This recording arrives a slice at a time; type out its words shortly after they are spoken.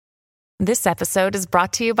This episode is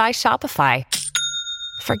brought to you by Shopify.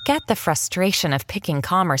 Forget the frustration of picking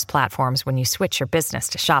commerce platforms when you switch your business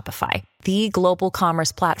to Shopify, the global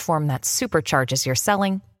commerce platform that supercharges your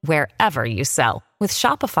selling wherever you sell. With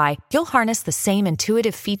Shopify, you'll harness the same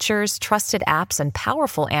intuitive features, trusted apps, and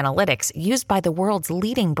powerful analytics used by the world's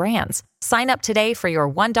leading brands. Sign up today for your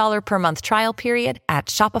 $1 per month trial period at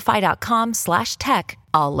shopify.com/tech,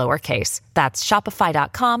 all lowercase. That's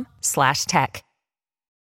shopify.com/tech.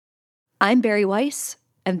 I'm Barry Weiss,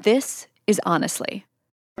 and this is Honestly.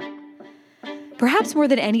 Perhaps more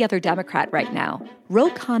than any other Democrat right now,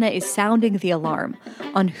 Ro Khanna is sounding the alarm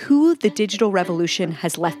on who the digital revolution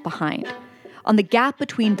has left behind, on the gap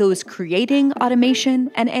between those creating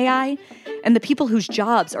automation and AI and the people whose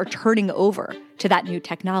jobs are turning over to that new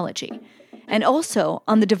technology, and also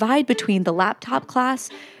on the divide between the laptop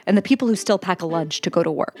class and the people who still pack a lunch to go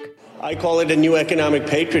to work. I call it a new economic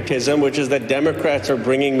patriotism, which is that Democrats are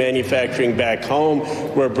bringing manufacturing back home.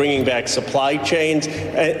 We're bringing back supply chains,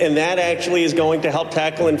 and that actually is going to help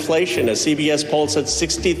tackle inflation. A CBS poll said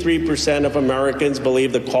 63% of Americans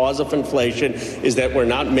believe the cause of inflation is that we're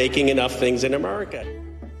not making enough things in America.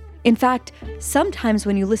 In fact, sometimes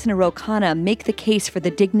when you listen to Ro Khanna make the case for the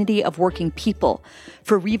dignity of working people,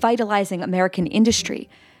 for revitalizing American industry,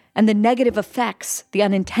 and the negative effects, the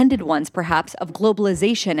unintended ones perhaps, of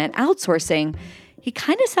globalization and outsourcing, he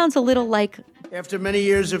kind of sounds a little like... After many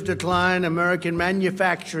years of decline, American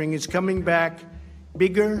manufacturing is coming back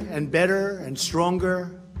bigger and better and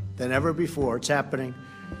stronger than ever before. It's happening.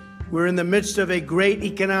 We're in the midst of a great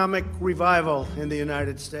economic revival in the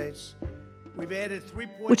United States. We've added 3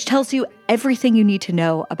 points... Which tells you everything you need to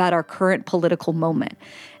know about our current political moment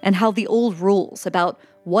and how the old rules about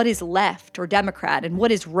what is left or Democrat and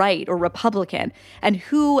what is right or Republican and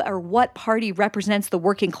who or what party represents the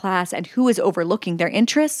working class and who is overlooking their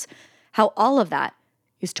interests, how all of that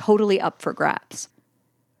is totally up for grabs.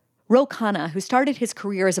 Ro Khanna, who started his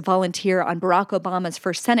career as a volunteer on Barack Obama's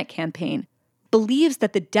first Senate campaign, believes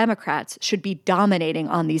that the Democrats should be dominating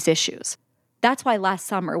on these issues. That's why last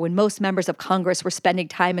summer, when most members of Congress were spending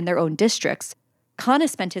time in their own districts, Khanna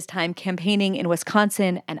spent his time campaigning in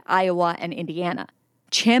Wisconsin and Iowa and Indiana,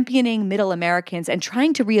 championing middle Americans and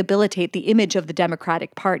trying to rehabilitate the image of the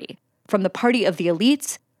Democratic Party, from the party of the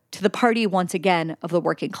elites to the party, once again, of the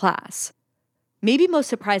working class. Maybe most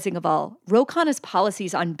surprising of all, Ro Khanna's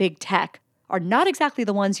policies on big tech are not exactly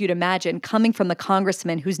the ones you'd imagine coming from the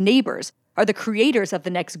congressman whose neighbors are the creators of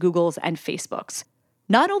the next Googles and Facebooks.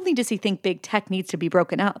 Not only does he think big tech needs to be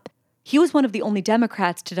broken up, he was one of the only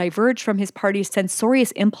Democrats to diverge from his party's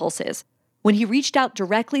censorious impulses when he reached out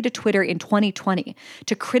directly to Twitter in 2020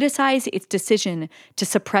 to criticize its decision to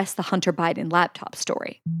suppress the Hunter Biden laptop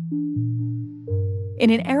story. In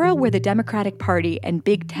an era where the Democratic Party and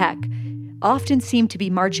big tech often seem to be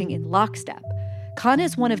marching in lockstep, Khanna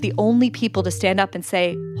is one of the only people to stand up and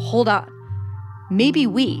say, hold on, maybe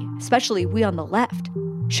we, especially we on the left,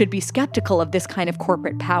 should be skeptical of this kind of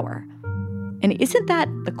corporate power. And isn't that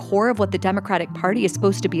the core of what the Democratic Party is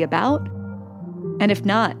supposed to be about? And if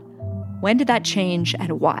not, when did that change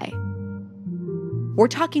and why? We're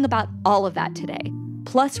talking about all of that today,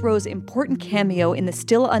 plus Ro's important cameo in the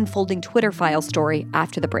still unfolding Twitter file story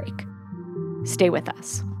after the break. Stay with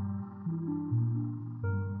us.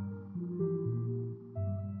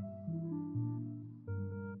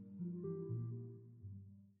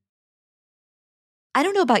 I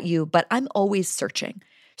don't know about you, but I'm always searching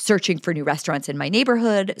for new restaurants in my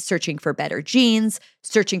neighborhood, searching for better jeans,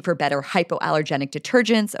 searching for better hypoallergenic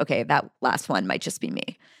detergents. Okay, that last one might just be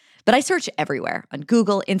me. But I search everywhere, on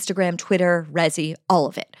Google, Instagram, Twitter, Resy, all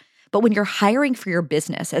of it. But when you're hiring for your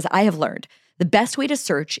business, as I have learned, the best way to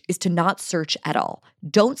search is to not search at all.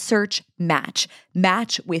 Don't search, match.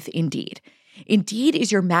 Match with Indeed. Indeed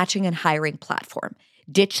is your matching and hiring platform.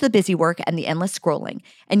 Ditch the busy work and the endless scrolling,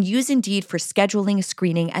 and use Indeed for scheduling,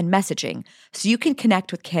 screening, and messaging so you can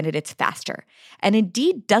connect with candidates faster. And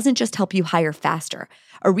Indeed doesn't just help you hire faster.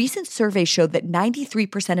 A recent survey showed that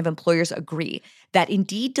 93% of employers agree that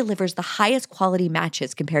Indeed delivers the highest quality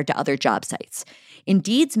matches compared to other job sites.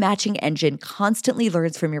 Indeed's matching engine constantly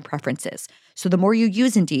learns from your preferences, so the more you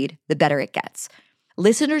use Indeed, the better it gets.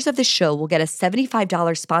 Listeners of the show will get a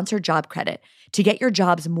 $75 sponsored job credit to get your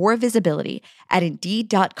jobs more visibility at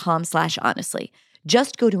Indeed.com/honestly.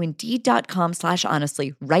 Just go to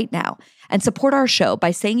Indeed.com/honestly right now and support our show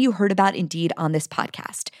by saying you heard about Indeed on this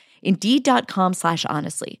podcast.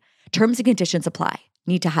 Indeed.com/honestly. Terms and conditions apply.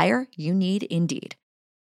 Need to hire? You need Indeed.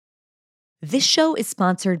 This show is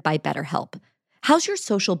sponsored by BetterHelp. How's your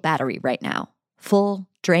social battery right now? Full?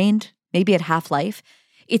 Drained? Maybe at half-life?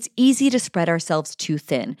 It's easy to spread ourselves too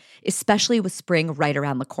thin, especially with spring right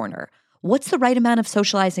around the corner. What's the right amount of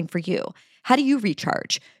socializing for you? How do you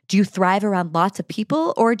recharge? Do you thrive around lots of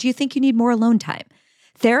people, or do you think you need more alone time?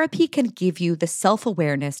 Therapy can give you the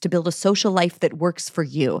self-awareness to build a social life that works for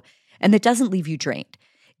you and that doesn't leave you drained.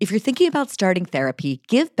 If you're thinking about starting therapy,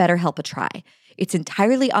 give BetterHelp a try. It's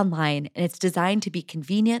entirely online and it's designed to be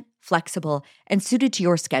convenient, flexible, and suited to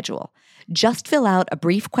your schedule. Just fill out a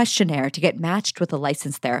brief questionnaire to get matched with a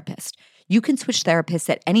licensed therapist. You can switch therapists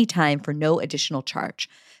at any time for no additional charge.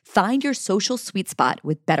 Find your social sweet spot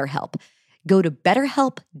with BetterHelp. Go to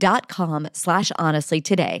betterhelp.com/honestly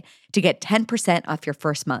today to get 10% off your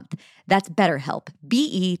first month. That's BetterHelp,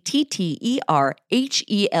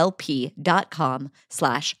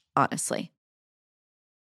 BetterHelp.com/honestly.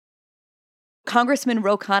 Congressman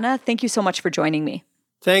Ro Khanna, thank you so much for joining me.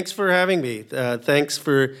 Thanks for having me. Thanks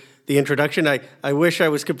for the introduction. I wish I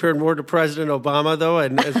was compared more to President Obama, though,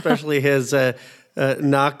 and especially his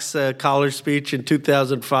Knox college speech in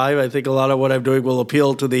 2005. I think a lot of what I'm doing will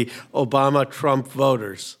appeal to the Obama-Trump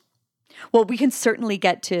voters. Well, we can certainly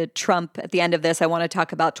get to Trump at the end of this. I want to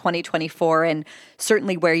talk about 2024 and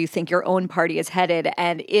certainly where you think your own party is headed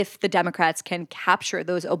and if the Democrats can capture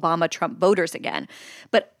those Obama-Trump voters again.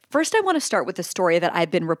 But first, I want to start with a story that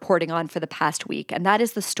I've been reporting on for the past week, and that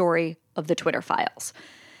is the story of the Twitter files.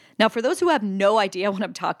 Now, for those who have no idea what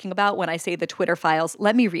I'm talking about when I say the Twitter files,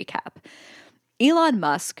 let me recap. Elon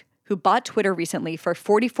Musk, who bought Twitter recently for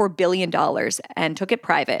 $44 billion and took it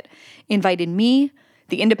private, invited me,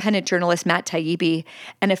 the independent journalist Matt Taibbi,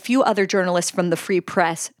 and a few other journalists from the Free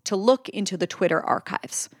Press to look into the Twitter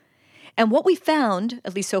archives. And what we found,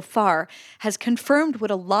 at least so far, has confirmed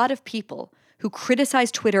what a lot of people who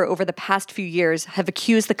criticized Twitter over the past few years have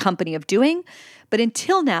accused the company of doing, but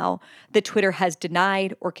until now, that Twitter has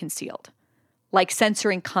denied or concealed, like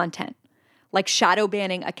censoring content, like shadow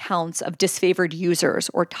banning accounts of disfavored users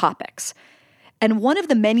or topics. And one of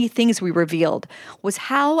the many things we revealed was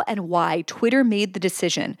how and why Twitter made the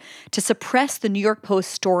decision to suppress the New York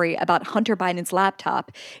Post story about Hunter Biden's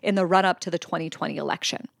laptop in the run-up to the 2020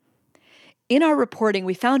 election. In our reporting,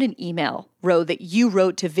 we found an email, Ro, that you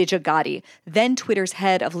wrote to Vijay Gadde, then Twitter's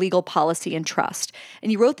head of legal policy and trust.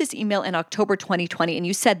 And you wrote this email in October 2020, and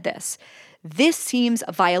you said this: "This seems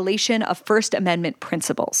a violation of First Amendment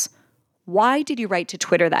principles." Why did you write to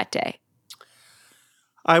Twitter that day?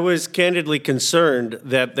 I was candidly concerned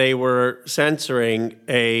that they were censoring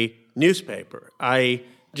a newspaper. I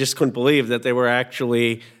just couldn't believe that they were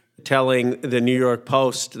actually telling the New York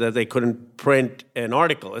Post that they couldn't print an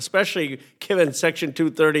article, especially given Section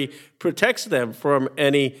 230 protects them from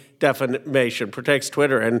any defamation, protects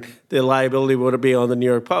Twitter, and the liability would be on the New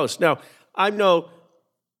York Post. Now, I'm no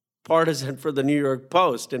partisan for the New York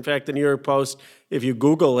Post. In fact, the New York Post, if you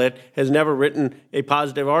Google it, has never written a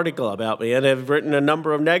positive article about me and have written a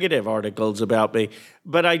number of negative articles about me.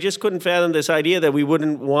 But I just couldn't fathom this idea that we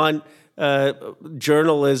wouldn't want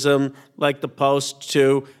journalism like the Post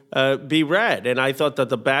to be read. And I thought that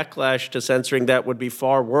the backlash to censoring that would be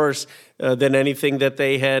far worse than anything that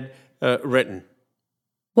they had written.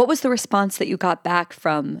 What was the response that you got back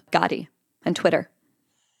from Gadde and Twitter?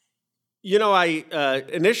 You know,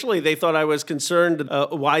 initially they thought I was concerned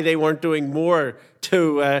why they weren't doing more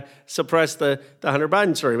to suppress the Hunter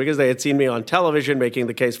Biden story, because they had seen me on television making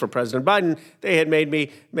the case for President Biden. They had made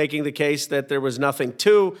me making the case that there was nothing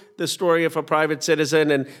to the story of a private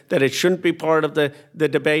citizen and that it shouldn't be part of the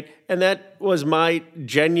debate. And that was my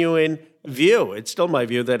genuine view. It's still my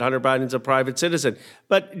view that Hunter Biden's a private citizen.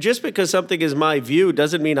 But just because something is my view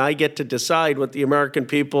doesn't mean I get to decide what the American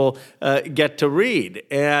people get to read.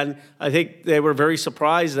 And I think they were very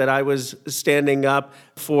surprised that I was standing up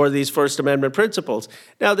for these First Amendment principles.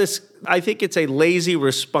 Now, I think it's a lazy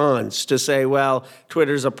response to say, well,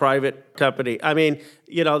 Twitter's a private company. I mean,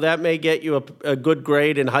 that may get you a good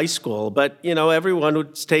grade in high school, but, everyone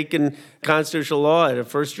who's taken constitutional law at a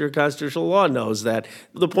first-year constitutional law knows that.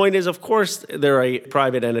 The point is, of course, they're a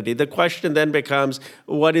private entity. The question then becomes,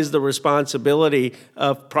 what is the responsibility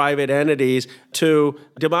of private entities to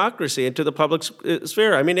democracy and to the public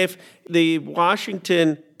sphere? I mean, if the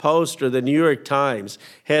Washington Post or the New York Times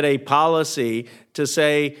had a policy to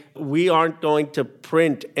say, we aren't going to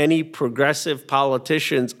print any progressive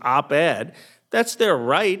politician's op-ed, that's their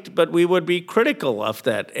right, but we would be critical of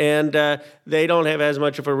that. And they don't have as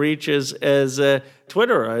much of a reach as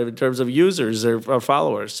Twitter in terms of users or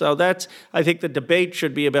followers. So I think the debate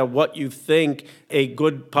should be about what you think a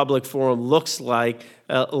good public forum looks like,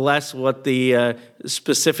 less what the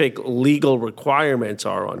specific legal requirements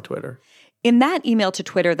are on Twitter. In that email to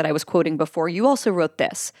Twitter that I was quoting before, you also wrote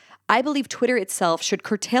this: "I believe Twitter itself should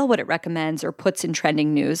curtail what it recommends or puts in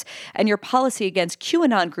trending news, and your policy against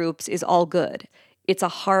QAnon groups is all good. it's a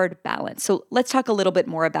hard balance. So let's talk a little bit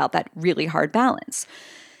more about that really hard balance.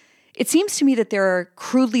 It seems to me that there are,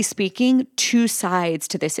 crudely speaking, two sides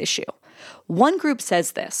to this issue. One group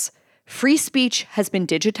says this: free speech has been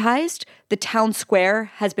digitized, the town square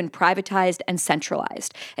has been privatized and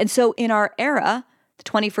centralized. And so in our era, the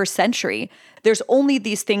 21st century, there's only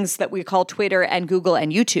these things that we call Twitter and Google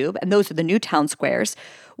and YouTube, and those are the new town squares.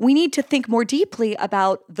 We need to think more deeply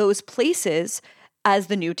about those places as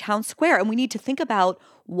the new town square, and we need to think about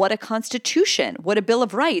what a constitution, what a Bill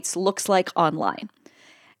of Rights looks like online.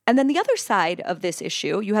 And then the other side of this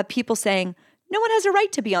issue, you have people saying, no one has a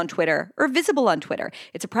right to be on Twitter or visible on Twitter.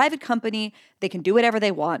 It's a private company. They can do whatever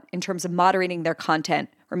they want in terms of moderating their content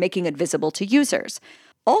or making it visible to users.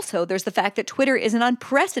 Also, there's the fact that Twitter is an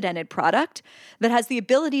unprecedented product that has the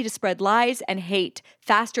ability to spread lies and hate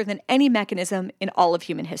faster than any mechanism in all of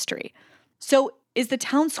human history. So is the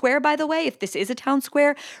town square, by the way, if this is a town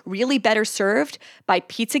square, really better served by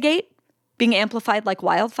Pizzagate being amplified like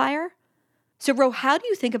wildfire? So, Ro, how do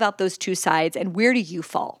you think about those two sides, and where do you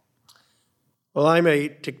fall? Well, I'm a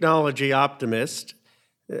technology optimist.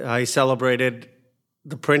 I celebrated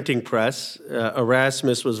the printing press.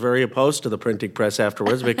 Erasmus was very opposed to the printing press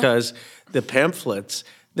afterwards because the pamphlets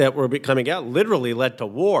that were coming out literally led to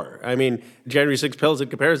war. I mean, January 6 pales in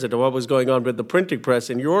comparison to what was going on with the printing press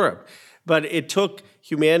in Europe. But it took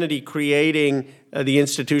humanity creating the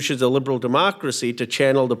institutions of liberal democracy to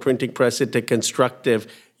channel the printing press into constructive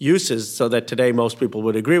uses, so that today most people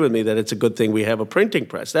would agree with me that it's a good thing we have a printing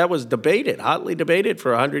press. That was debated, hotly debated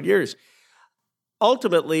for 100 years.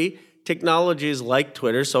 Ultimately, technologies like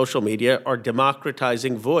Twitter, social media, are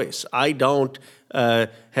democratizing voice. I don't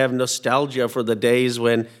have nostalgia for the days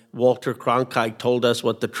when Walter Cronkite told us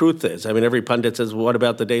what the truth is. I mean, every pundit says, well, what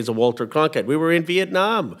about the days of Walter Cronkite? We were in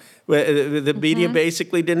Vietnam. The media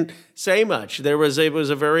basically didn't say much. It was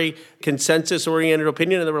a very consensus-oriented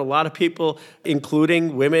opinion, and there were a lot of people,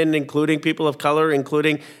 including women, including people of color,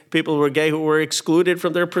 including people who were gay, who were excluded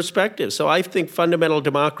from their perspective. So I think fundamental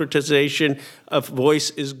democratization of voice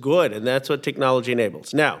is good, and that's what technology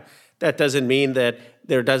enables. Now, that doesn't mean that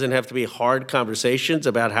there doesn't have to be hard conversations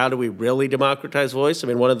about how do we really democratize voice. I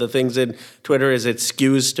mean, one of the things in Twitter is it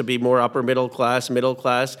skews to be more upper middle class,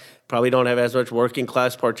 probably don't have as much working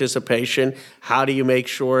class participation. How do you make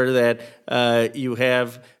sure that you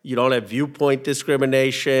don't have viewpoint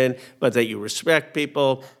discrimination, but that you respect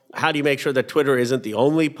people? How do you make sure that Twitter isn't the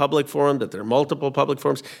only public forum, that there are multiple public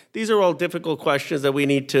forums? These are all difficult questions that we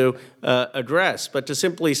need to address. But to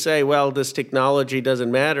simply say, well, this technology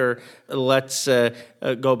doesn't matter, let's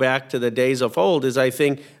go back to the days of old, is, I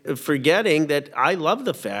think, forgetting that I love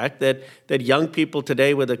the fact that young people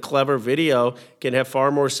today with a clever video can have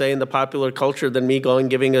far more say in the popular culture than me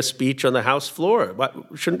giving a speech on the House floor.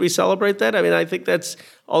 Shouldn't we celebrate that? I mean, I think that's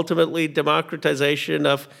ultimately democratization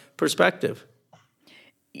of perspective.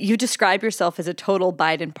 You describe yourself as a total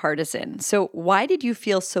Biden partisan. So why did you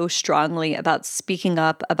feel so strongly about speaking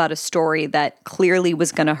up about a story that clearly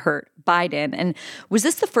was going to hurt Biden? And was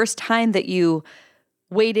this the first time that you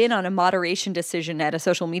weighed in on a moderation decision at a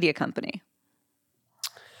social media company?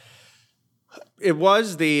 It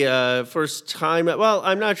was the first time. Well,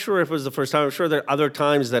 I'm not sure if it was the first time. I'm sure there are other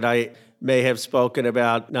times that I may have spoken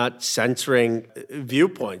about not censoring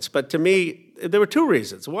viewpoints. But to me, there were two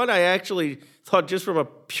reasons. One, I actually thought, just from a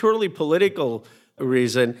purely political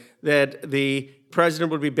reason, that the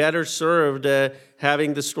president would be better served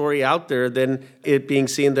having the story out there than it being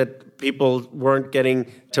seen that people weren't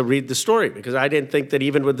getting to read the story, because I didn't think that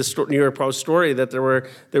even with the New York Post story that there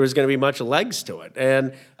was going to be much legs to it.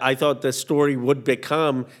 And I thought the story would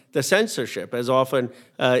become the censorship, as often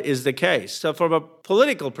is the case. So from a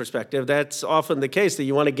political perspective, that's often the case, that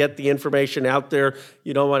you want to get the information out there.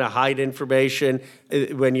 You don't want to hide information.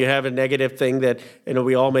 When you have a negative thing that,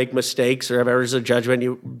 we all make mistakes or have errors of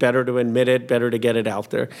judgment, better to admit it, better to get it out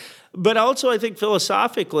there. But also, I think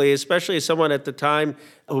philosophically, especially as someone at the time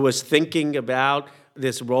who was thinking about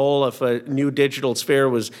this role of a new digital sphere,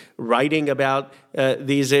 was writing about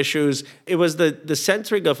these issues, it was the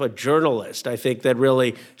censoring of a journalist, I think, that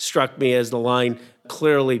really struck me as the line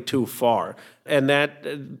clearly too far. And that,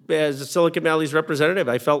 as Silicon Valley's representative,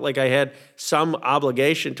 I felt like I had some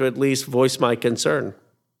obligation to at least voice my concern.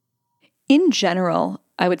 In general,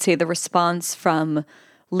 I would say the response from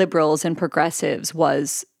liberals and progressives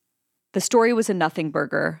was, the story was a nothing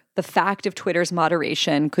burger. The fact of Twitter's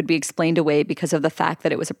moderation could be explained away because of the fact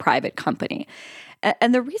that it was a private company.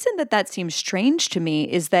 And the reason that seems strange to me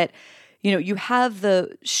is that You have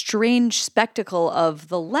the strange spectacle of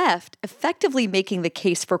the left effectively making the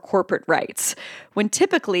case for corporate rights, when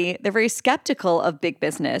typically they're very skeptical of big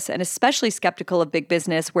business, and especially skeptical of big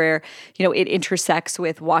business where, it intersects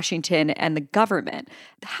with Washington and the government.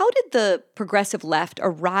 How did the progressive left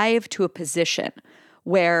arrive to a position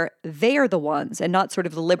where they are the ones, and not sort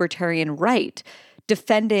of the libertarian right,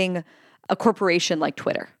 defending a corporation like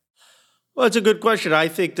Twitter? Well, it's a good question. I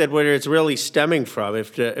think that where it's really stemming from,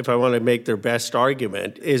 if I want to make their best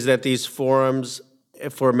argument, is that these forums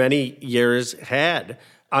for many years had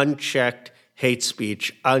unchecked hate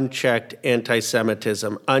speech, unchecked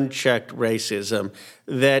anti-Semitism, unchecked racism,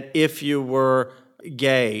 that if you were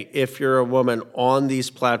gay, if you're a woman on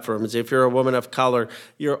these platforms, if you're a woman of color,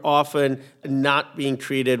 you're often not being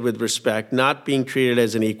treated with respect, not being treated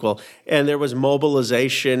as an equal. And there was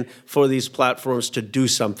mobilization for these platforms to do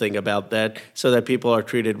something about that so that people are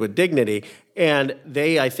treated with dignity. And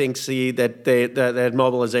they, I think, see that that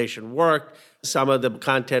mobilization worked. Some of the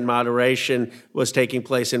content moderation was taking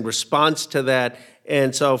place in response to that.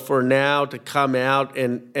 And so for now to come out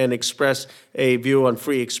and express a view on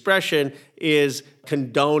free expression is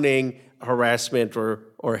condoning harassment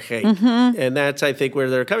or hate. Mm-hmm. And that's, I think,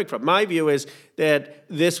 where they're coming from. My view is that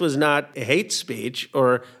this was not hate speech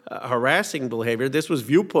or harassing behavior. This was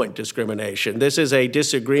viewpoint discrimination. This is a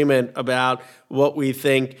disagreement about what we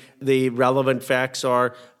think the relevant facts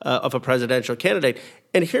are of a presidential candidate.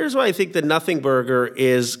 And here's why I think the nothing burger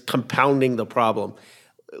is compounding the problem.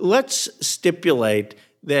 Let's stipulate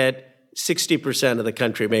that 60% of the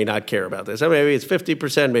country may not care about this. Maybe it's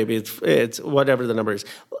 50%, maybe it's whatever the number is.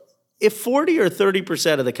 If 40 or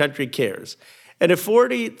 30% of the country cares, and if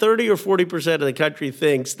 30 or 40% of the country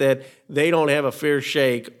thinks that they don't have a fair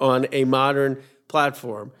shake on a modern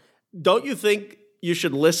platform, don't you think you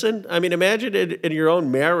should listen? I mean, imagine in your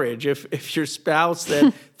own marriage, if your spouse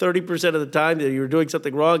that 30% of the time that you're doing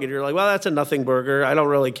something wrong and you're like, well, that's a nothing burger, I don't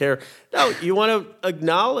really care. No, you want to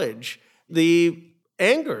acknowledge the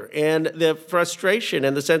anger and the frustration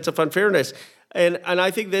and the sense of unfairness. And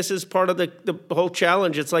I think this is part of the whole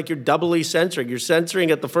challenge. It's like you're doubly censoring. You're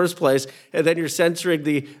censoring at the first place, and then you're censoring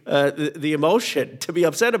the emotion to be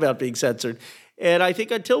upset about being censored. And I think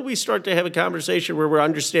until we start to have a conversation where we're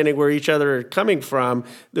understanding where each other are coming from,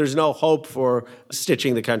 there's no hope for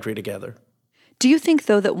stitching the country together. Do you think,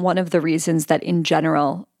 though, that one of the reasons that in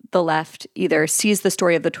general the left either sees the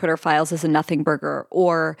story of the Twitter files as a nothing burger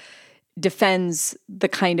or defends the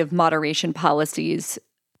kind of moderation policies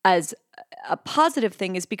as a positive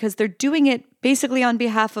thing is because they're doing it basically on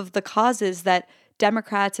behalf of the causes that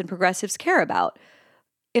Democrats and progressives care about?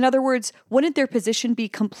 In other words, wouldn't their position be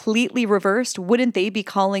completely reversed? Wouldn't they be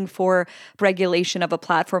calling for regulation of a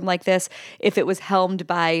platform like this if it was helmed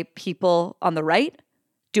by people on the right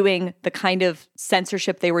doing the kind of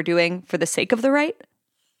censorship they were doing for the sake of the right?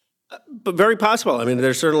 But very possible. I mean,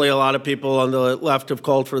 there's certainly a lot of people on the left have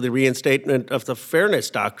called for the reinstatement of the fairness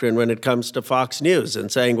doctrine when it comes to Fox News and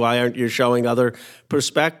saying, why aren't you showing other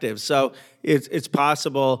perspectives? So it's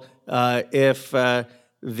possible if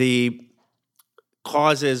the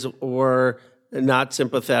causes were not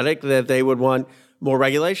sympathetic, that they would want more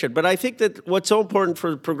regulation. But I think that what's so important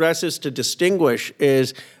for progressives to distinguish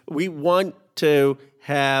is we want to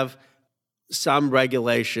have some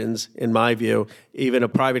regulations, in my view, even a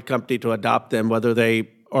private company to adopt them, whether they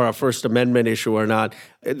are a First Amendment issue or not,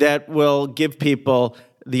 that will give people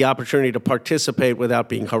the opportunity to participate without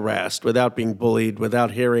being harassed, without being bullied,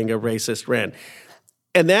 without hearing a racist rant.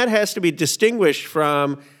 And that has to be distinguished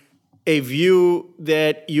from a view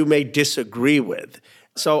that you may disagree with.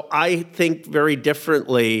 So I think very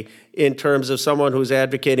differently in terms of someone who's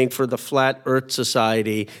advocating for the flat Earth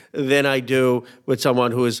society than I do with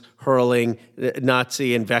someone who is hurling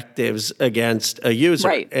Nazi invectives against a user.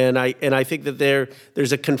 Right. And I think that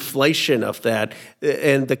there's a conflation of that,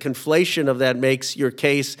 and the conflation of that makes your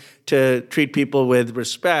case to treat people with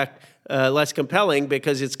respect less compelling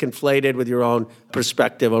because it's conflated with your own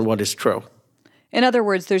perspective on what is true. In other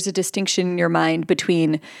words, there's a distinction in your mind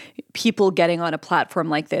between people getting on a platform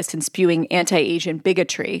like this and spewing anti-Asian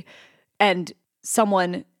bigotry and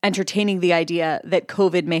someone entertaining the idea that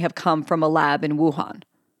COVID may have come from a lab in Wuhan.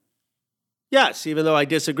 Yes, even though I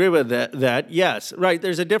disagree with that, yes. Right,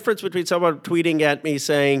 there's a difference between someone tweeting at me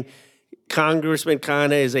saying, Congressman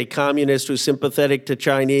Khanna is a communist who's sympathetic to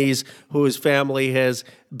Chinese, whose family has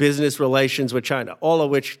business relations with China, all of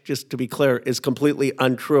which, just to be clear, is completely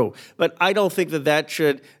untrue. But I don't think that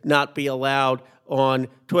should not be allowed on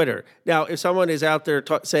Twitter. Now, if someone is out there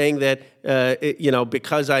saying that,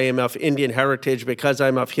 because I am of Indian heritage, because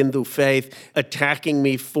I'm of Hindu faith, attacking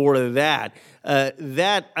me for that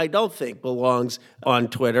I don't think belongs on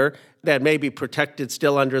Twitter. That may be protected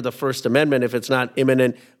still under the First Amendment if it's not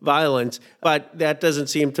imminent violence, but that doesn't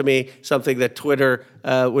seem to me something that Twitter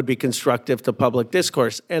would be constructive to public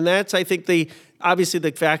discourse. And that's, I think, obviously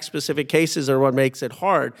the fact-specific cases are what makes it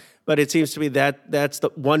hard, but it seems to me that's the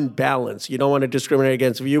one balance. You don't want to discriminate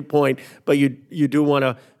against viewpoint, but you do want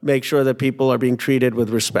to make sure that people are being treated with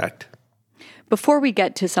respect. Before we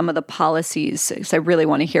get to some of the policies, because I really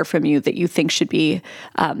want to hear from you that you think should be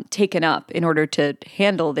taken up in order to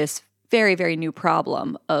handle this very, very new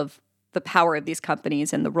problem of the power of these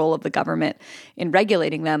companies and the role of the government in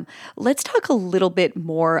regulating them, let's talk a little bit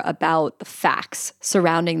more about the facts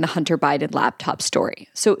surrounding the Hunter Biden laptop story.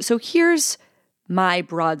 So here's my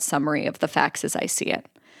broad summary of the facts as I see it.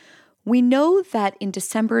 We know that in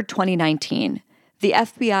December 2019, the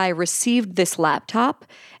FBI received this laptop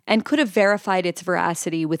and could have verified its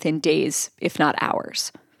veracity within days, if not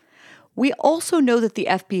hours. We also know that the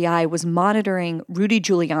FBI was monitoring Rudy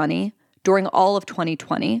Giuliani during all of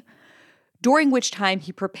 2020, during which time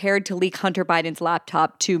he prepared to leak Hunter Biden's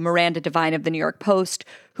laptop to Miranda Devine of the New York Post,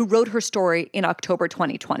 who wrote her story in October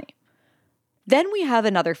 2020. Then we have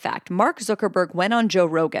another fact. Mark Zuckerberg went on Joe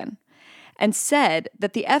Rogan and said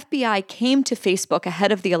that the FBI came to Facebook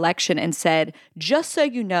ahead of the election and said, just so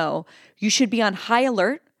you know, you should be on high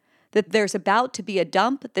alert that there's about to be a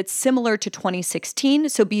dump that's similar to 2016,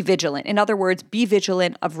 so be vigilant. In other words, be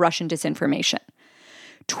vigilant of Russian disinformation.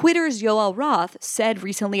 Twitter's Yoel Roth said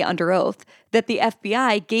recently under oath that the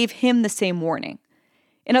FBI gave him the same warning.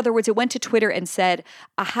 In other words, it went to Twitter and said,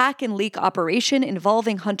 a hack and leak operation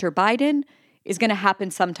involving Hunter Biden is going to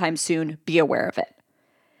happen sometime soon. Be aware of it.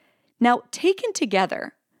 Now, taken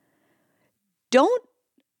together, don't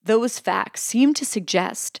those facts seem to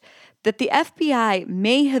suggest that the FBI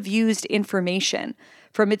may have used information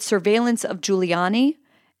from its surveillance of Giuliani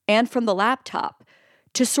and from the laptop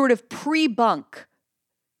to sort of pre-bunk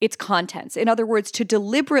its contents? In other words, to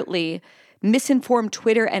deliberately misinform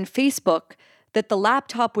Twitter and Facebook that the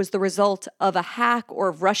laptop was the result of a hack or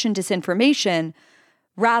of Russian disinformation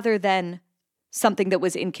rather than something that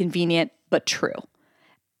was inconvenient but true.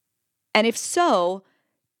 And if so,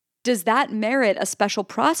 does that merit a special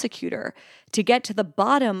prosecutor to get to the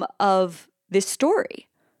bottom of this story?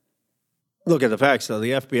 Look at the facts, though.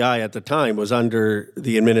 The FBI at the time was under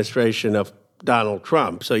the administration of Donald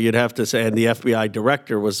Trump. So you'd have to say, and the FBI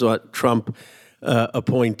director was a Trump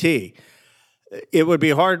appointee. It would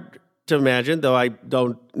be hard to imagine, though I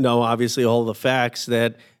don't know, obviously, all the facts,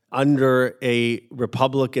 that under a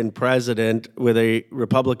Republican president with a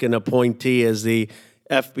Republican appointee as the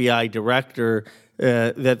FBI director,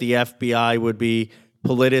 that the FBI would be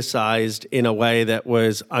politicized in a way that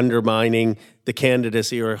was undermining the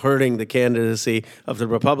candidacy or hurting the candidacy of the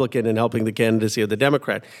Republican and helping the candidacy of the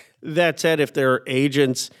Democrat. That said, if there are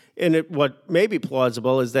agents, and what may be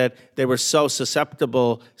plausible is that they were so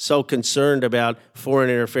susceptible, so concerned about foreign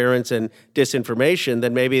interference and disinformation,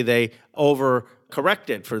 that maybe they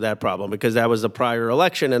overcorrected for that problem because that was the prior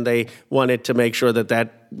election and they wanted to make sure that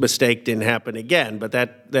that mistake didn't happen again. But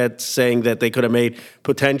that's saying that they could have made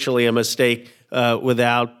potentially a mistake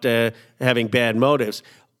without having bad motives.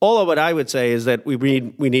 All of what I would say is that we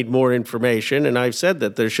need more information, and I've said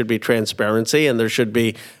that there should be transparency and there should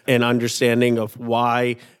be an understanding of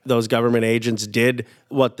why those government agents did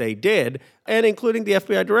what they did, and including the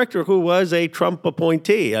FBI director, who was a Trump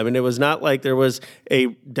appointee. I mean, it was not like there was a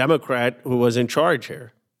Democrat who was in charge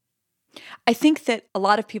here. I think that a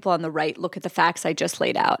lot of people on the right look at the facts I just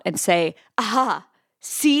laid out and say, aha,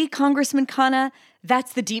 see, Congressman Khanna,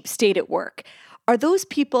 that's the deep state at work. Are those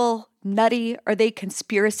people nutty? Are they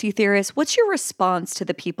conspiracy theorists? What's your response to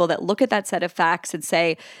the people that look at that set of facts and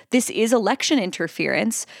say, this is election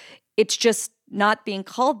interference? It's just not being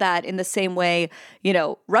called that in the same way,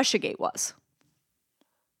 Russiagate was.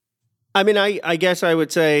 I mean, I guess I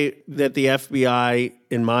would say that the FBI,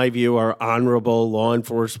 in my view, are honorable law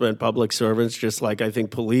enforcement public servants, just like I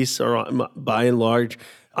think police are, by and large,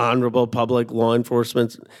 honorable public law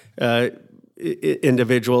enforcement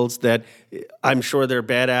individuals. That I'm sure they're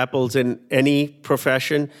bad apples in any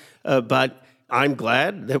profession, but I'm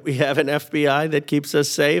glad that we have an FBI that keeps us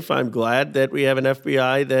safe. I'm glad that we have an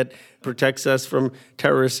FBI that protects us from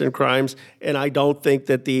terrorists and crimes, and I don't think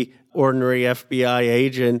that the ordinary FBI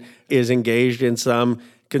agent is engaged in some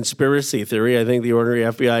conspiracy theory. I think the ordinary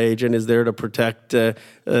FBI agent is there to protect the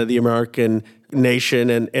American nation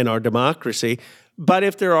and our democracy. But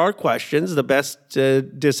if there are questions, the best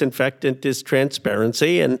disinfectant is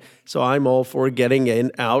transparency. And so I'm all for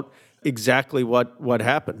getting out exactly what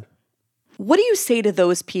happened. What do you say to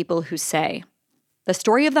those people who say the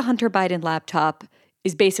story of the Hunter Biden laptop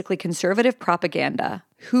is basically conservative propaganda?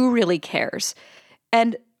 Who really cares?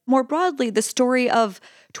 And more broadly, the story of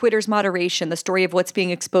Twitter's moderation, the story of what's being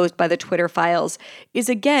exposed by the Twitter files is,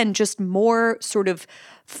 again, just more sort of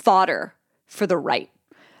fodder for the right,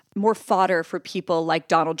 more fodder for people like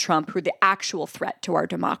Donald Trump, who are the actual threat to our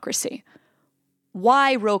democracy.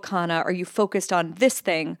 Why, Ro Khanna, are you focused on this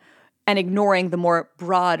thing and ignoring the more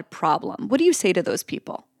broad problem? What do you say to those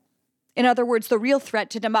people? In other words, the real threat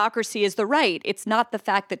to democracy is the right. It's not the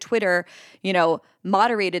fact that Twitter,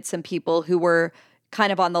 moderated some people who were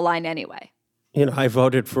kind of on the line anyway. I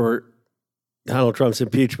voted for Donald Trump's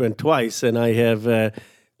impeachment twice, and I have,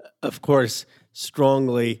 of course,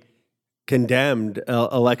 strongly condemned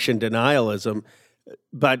election denialism.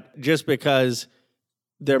 But just because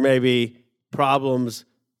there may be problems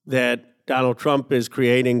that Donald Trump is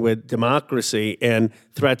creating with democracy and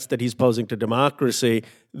threats that he's posing to democracy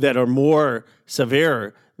that are more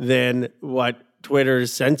severe than what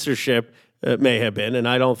Twitter's censorship may have been, and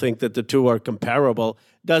I don't think that the two are comparable,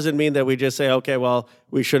 doesn't mean that we just say, okay, well,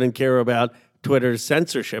 we shouldn't care about Twitter's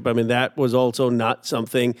censorship. I mean, that was also not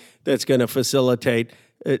something that's going to facilitate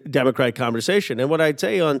democratic conversation. And what I'd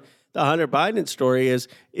say on the Hunter Biden story is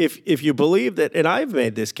if you believe that, and I've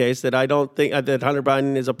made this case, that I don't think that Hunter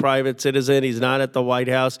Biden is a private citizen, he's not at the White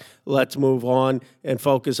House, let's move on and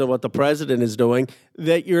focus on what the president is doing,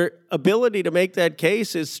 that your ability to make that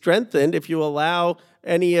case is strengthened if you allow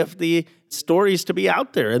any of the stories to be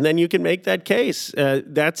out there, and then you can make that case.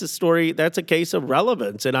 That's a story, that's a case of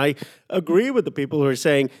relevance. And I agree with the people who are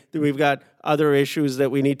saying that we've got other issues that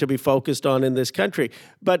we need to be focused on in this country.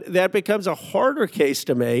 But that becomes a harder case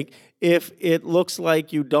to make if it looks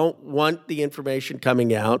like you don't want the information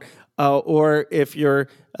coming out, or if you're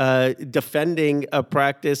defending a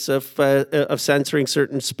practice of censoring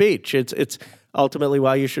certain speech. It's ultimately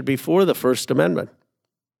why you should be for the First Amendment.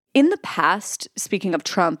 In the past, speaking of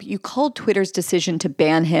Trump, you called Twitter's decision to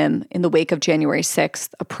ban him in the wake of January 6th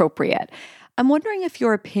appropriate. I'm wondering if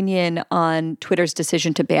your opinion on Twitter's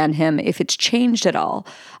decision to ban him, if it's changed at all,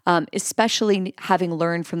 especially having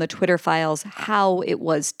learned from the Twitter files how it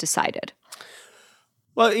was decided.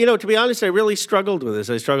 Well, to be honest, I really struggled with this.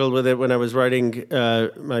 I struggled with it when I was writing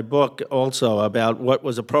my book also about what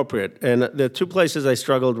was appropriate. And the two places I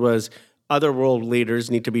struggled was other world leaders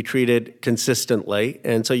need to be treated consistently.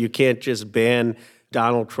 And so you can't just ban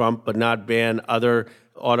Donald Trump, but not ban other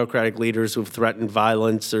autocratic leaders who've threatened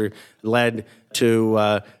violence or led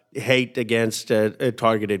to hate against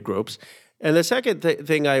targeted groups. And the second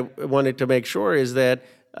thing I wanted to make sure is that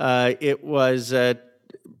it was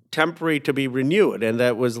temporary to be renewed, and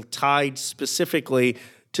that was tied specifically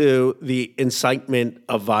to the incitement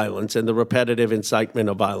of violence and the repetitive incitement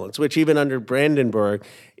of violence, which even under Brandenburg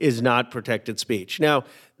is not protected speech. Now,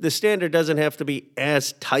 the standard doesn't have to be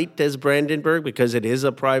as tight as Brandenburg because it is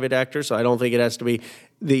a private actor, so I don't think it has to be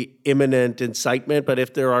the imminent incitement. But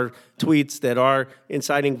if there are tweets that are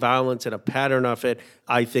inciting violence and a pattern of it,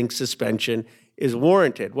 I think suspension is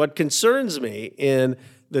warranted. What concerns me in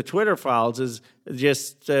the Twitter files is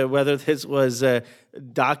just whether this was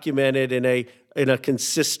documented in a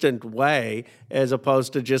consistent way, as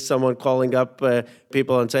opposed to just someone calling up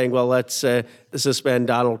people and saying, well, let's suspend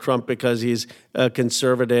Donald Trump because he's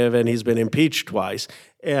conservative and he's been impeached twice.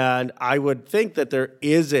 And I would think that there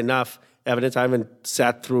is enough evidence. I haven't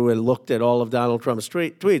sat through and looked at all of Donald Trump's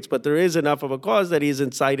tweets, but there is enough of a cause that he's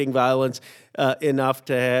inciting violence enough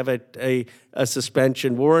to have a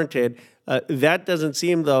suspension warranted. That doesn't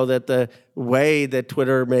seem, though, that the way that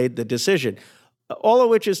Twitter made the decision. All of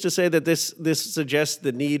which is to say that this suggests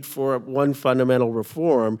the need for one fundamental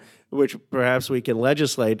reform, which perhaps we can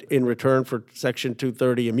legislate in return for Section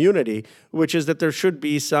 230 immunity, which is that there should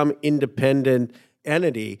be some independent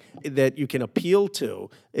entity that you can appeal to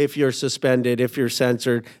if you're suspended, if you're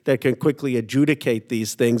censored, that can quickly adjudicate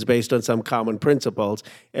these things based on some common principles.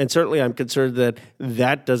 And certainly I'm concerned that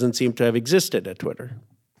that doesn't seem to have existed at Twitter.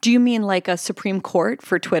 Do you mean like a Supreme Court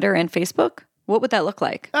for Twitter and Facebook? What would that look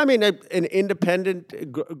like? I mean, an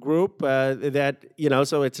independent group that,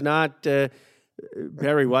 so it's not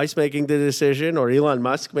Barry Weiss making the decision or Elon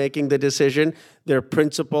Musk making the decision. There are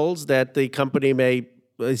principles that the company may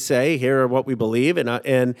say, here are what we believe.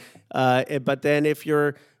 But then if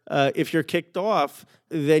you're kicked off,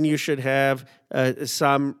 then you should have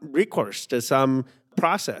some recourse to some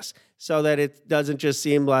process so that it doesn't just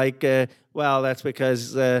seem like, well, that's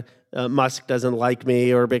because Musk doesn't like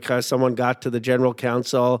me or because someone got to the general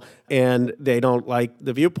counsel and they don't like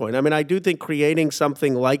the viewpoint. I mean, I do think creating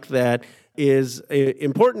something like that is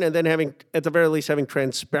important, and then having, at the very least, having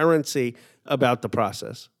transparency about the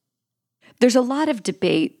process. There's a lot of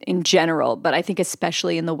debate in general, but I think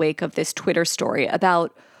especially in the wake of this Twitter story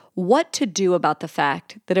about what to do about the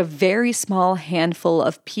fact that a very small handful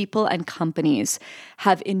of people and companies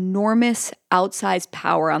have enormous outsized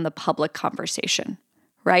power on the public conversation,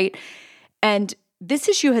 right? And this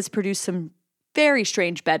issue has produced some very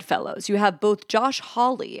strange bedfellows. You have both Josh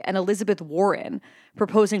Hawley and Elizabeth Warren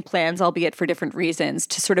proposing plans, albeit for different reasons,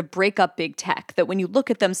 to sort of break up big tech that when you look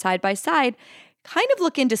at them side by side, kind of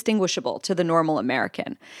look indistinguishable to the normal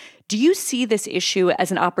American. Do you see this issue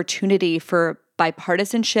as an opportunity for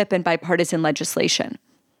bipartisanship and bipartisan legislation?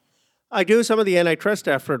 I do. Some of the antitrust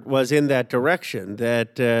effort was in that direction,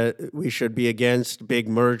 that we should be against big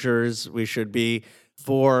mergers. We should be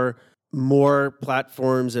for more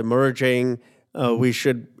platforms emerging. We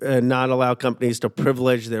should not allow companies to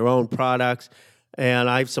privilege their own products. And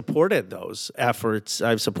I've supported those efforts.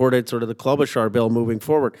 I've supported sort of the Klobuchar bill moving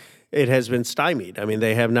forward. It has been stymied. I mean,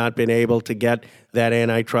 they have not been able to get that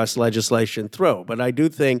antitrust legislation through. But I do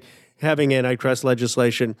think having antitrust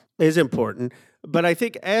legislation is important. But I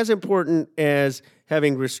think as important as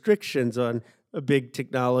having restrictions on a big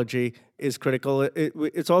technology is critical,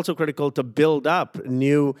 it's also critical to build up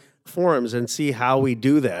new forums and see how we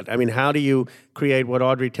do that. I mean, how do you create what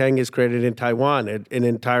Audrey Tang has created in Taiwan, an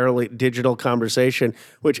entirely digital conversation,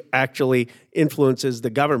 which actually influences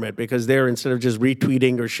the government? Because there, instead of just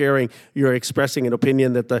retweeting or sharing, you're expressing an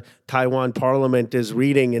opinion that the Taiwan parliament is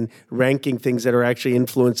reading and ranking things that are actually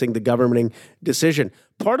influencing the governing decision.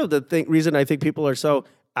 Part of the reason I think people are so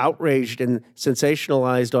outraged and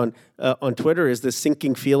sensationalized on Twitter is the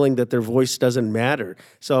sinking feeling that their voice doesn't matter.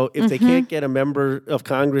 So if they can't get a member of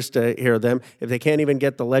Congress to hear them, if they can't even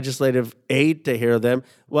get the legislative aid to hear them,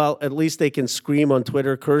 well, at least they can scream on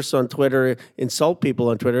Twitter, curse on Twitter, insult people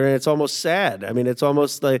on Twitter, and it's almost sad. I mean, it's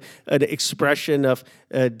almost like an expression of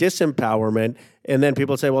disempowerment. And then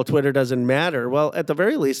people say, well, Twitter doesn't matter. Well, at the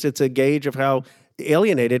very least, it's a gauge of how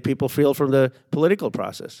alienated people feel from the political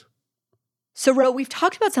process. So, Ro, we've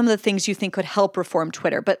talked about some of the things you think could help reform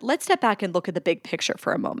Twitter, but let's step back and look at the big picture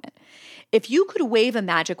for a moment. If you could wave a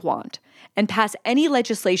magic wand and pass any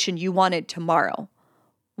legislation you wanted tomorrow,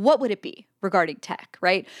 what would it be regarding tech,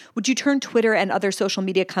 right? Would you turn Twitter and other social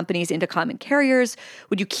media companies into common carriers?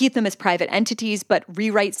 Would you keep them as private entities but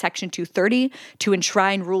rewrite Section 230 to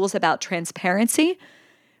enshrine rules about transparency?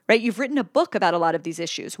 Right? You've written a book about a lot of these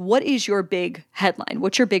issues. What is your big headline?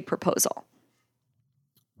 What's your big proposal?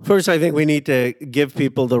 First, I think we need to give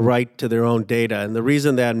people the right to their own data. And the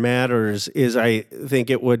reason that matters is I think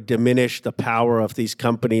it would diminish the power of these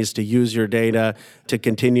companies to use your data, to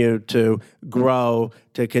continue to grow,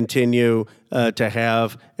 to continue to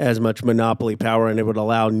have as much monopoly power, and it would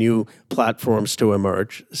allow new platforms to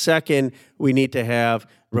emerge. Second, we need to have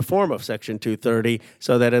reform of Section 230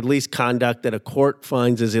 so that at least conduct that a court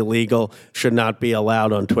finds is illegal should not be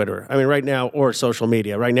allowed on Twitter. I mean, right now, or social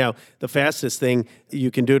media. Right now, the fastest thing you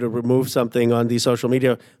can do to remove something on these social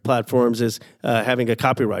media platforms is having a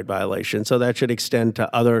copyright violation. So that should extend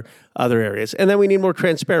to other areas. And then we need more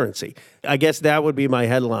transparency. I guess that would be my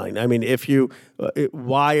headline. I mean,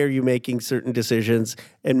 why are you making certain decisions,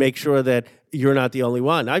 and make sure that you're not the only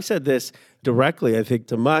one. I've said this directly, I think,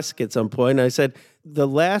 to Musk at some point. I said, the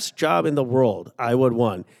last job in the world I would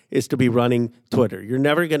want is to be running Twitter. You're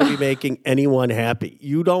never going to be making anyone happy.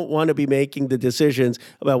 You don't want to be making the decisions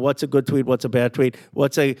about what's a good tweet, what's a bad tweet,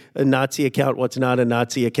 what's a Nazi account, what's not a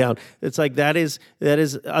Nazi account. It's like that is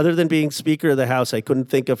other than being Speaker of the House, I couldn't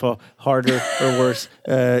think of a harder or worse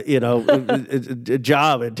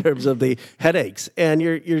job in terms of the headaches. And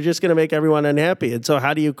you're just going to make everyone unhappy. And so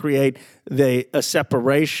how do you create a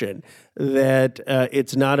separation that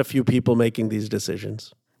it's not a few people making these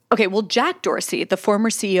decisions? Okay, well, Jack Dorsey, the former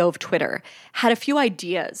CEO of Twitter, had a few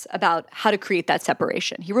ideas about how to create that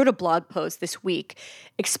separation. He wrote a blog post this week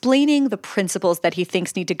explaining the principles that he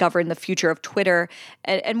thinks need to govern the future of Twitter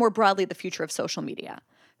and more broadly, the future of social media.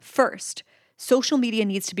 First, social media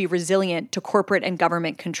needs to be resilient to corporate and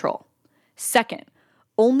government control. Second,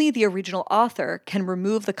 only the original author can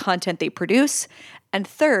remove the content they produce. And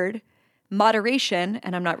third, moderation,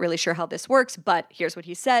 and I'm not really sure how this works, but here's what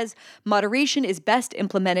he says, moderation is best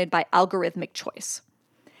implemented by algorithmic choice.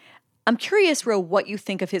 I'm curious, Ro, what you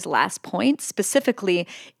think of his last point, specifically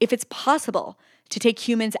if it's possible to take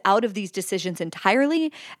humans out of these decisions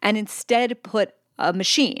entirely and instead put a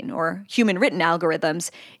machine or human-written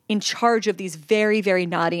algorithms in charge of these very, very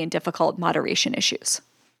knotty and difficult moderation issues.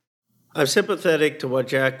 I'm sympathetic to what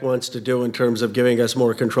Jack wants to do in terms of giving us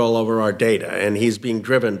more control over our data, and he's being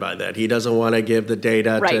driven by that. He doesn't want to give the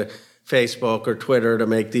data to Facebook or Twitter to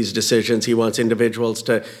make these decisions. He wants individuals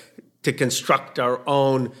to construct our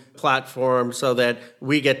own platform so that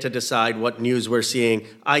we get to decide what news we're seeing.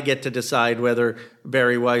 I get to decide whether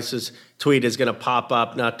Barry Weiss's tweet is going to pop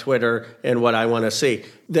up, not Twitter, and what I want to see.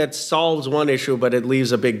 That solves one issue, but it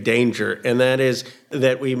leaves a big danger, and that is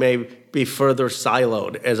that we may be further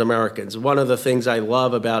siloed as Americans. One of the things I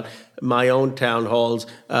love about my own town halls,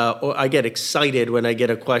 I get excited when I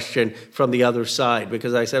get a question from the other side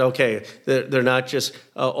because I said, okay, they're not just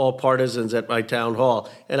all partisans at my town hall.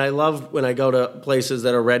 And I love when I go to places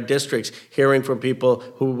that are red districts, hearing from people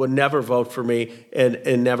who would never vote for me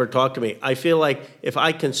and never talk to me. I feel like if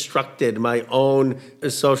I constructed my own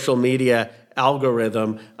social media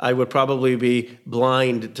algorithm, I would probably be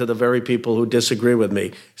blind to the very people who disagree with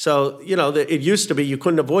me. So, it used to be you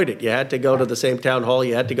couldn't avoid it. You had to go to the same town hall.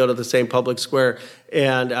 You had to go to the same public square.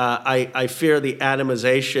 And I fear the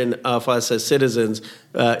atomization of us as citizens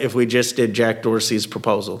if we just did Jack Dorsey's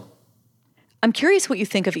proposal. I'm curious what you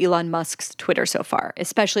think of Elon Musk's Twitter so far,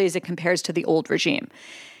 especially as it compares to the old regime.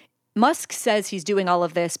 Musk says he's doing all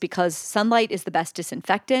of this because sunlight is the best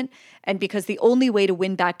disinfectant and because the only way to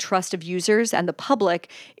win back trust of users and the public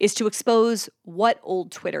is to expose what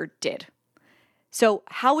old Twitter did. So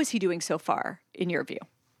how is he doing so far, in your view?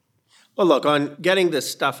 Well, look, on getting this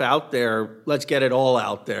stuff out there, let's get it all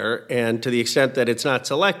out there. And to the extent that it's not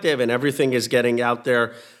selective and everything is getting out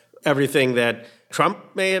there, everything that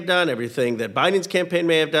Trump may have done, everything that Biden's campaign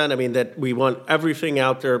may have done, that we want everything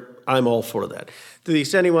out there, I'm all for that. To the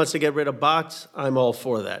extent he wants to get rid of bots, I'm all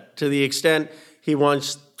for that. To the extent he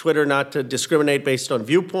wants Twitter not to discriminate based on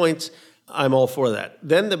viewpoints, I'm all for that.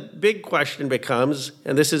 Then the big question becomes,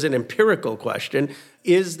 and this is an empirical question,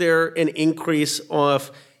 is there an increase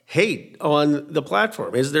of hate on the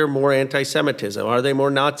platform? Is there more anti-Semitism? Are there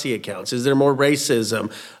more Nazi accounts? Is there more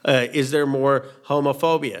racism? Is there more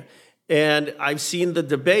homophobia? And I've seen the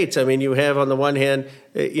debates. You have on the one hand,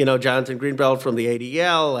 Jonathan Greenblatt from the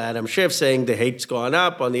ADL, Adam Schiff saying the hate's gone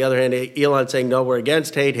up. On the other hand, Elon saying, no, we're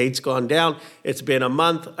against hate. Hate's gone down. It's been a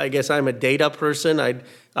month. I guess I'm a data person.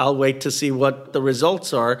 I'll wait to see what the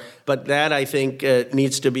results are. But that, I think,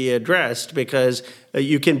 needs to be addressed because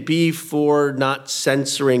you can be for not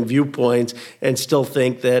censoring viewpoints and still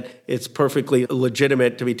think that it's perfectly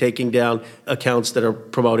legitimate to be taking down accounts that are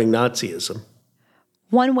promoting Nazism.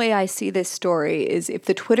 One way I see this story is if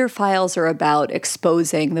the Twitter files are about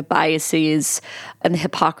exposing the biases and the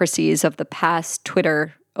hypocrisies of the past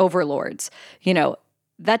Twitter overlords,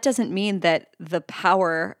 that doesn't mean that the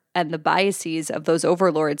power and the biases of those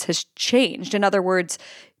overlords has changed. In other words,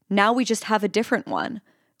 now we just have a different one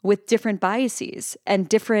with different biases and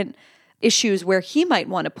different issues where he might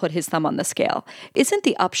want to put his thumb on the scale. Isn't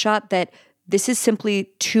the upshot that this is simply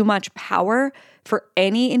too much power for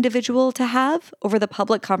any individual to have over the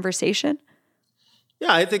public conversation?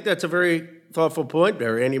 Yeah, I think that's a very thoughtful point,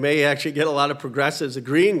 Barry. And you may actually get a lot of progressives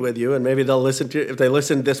agreeing with you, and maybe they'll if they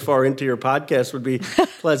listen this far into your podcast, would be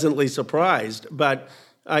pleasantly surprised. But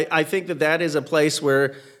I think that is a place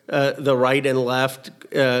where the right and left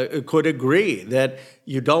could agree that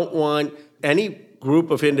you don't want any group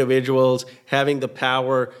of individuals having the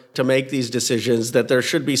power to make these decisions, that there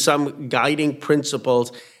should be some guiding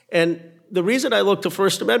principles. And the reason I look to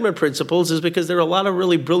First Amendment principles is because there are a lot of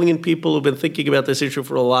really brilliant people who've been thinking about this issue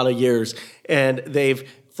for a lot of years, and they've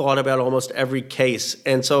thought about almost every case.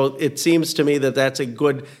 And so it seems to me that that's a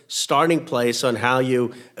good starting place on how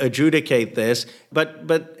you adjudicate this. But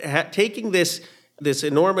taking this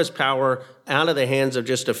enormous power out of the hands of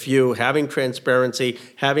just a few, having transparency,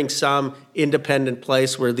 having some independent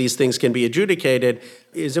place where these things can be adjudicated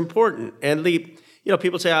is important. And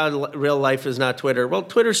people say, real life is not Twitter. Well,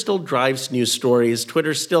 Twitter still drives news stories.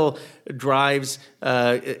 Twitter still drives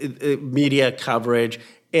media coverage.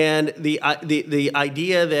 And the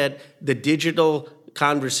idea that the digital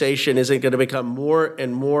conversation isn't going to become more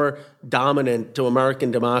and more dominant to American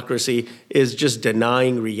democracy is just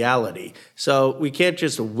denying reality. So we can't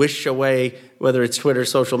just wish away whether it's Twitter or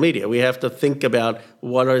social media. We have to think about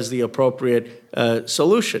what is the appropriate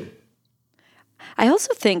solution. I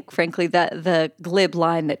also think, frankly, that the glib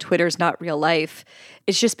line that Twitter's not real life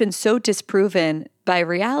has just been so disproven by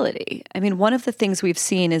reality. One of the things we've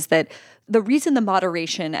seen is that the reason the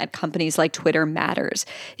moderation at companies like Twitter matters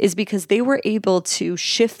is because they were able to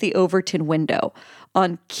shift the Overton window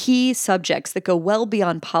on key subjects that go well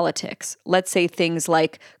beyond politics. Let's say things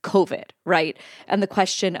like COVID, right? And the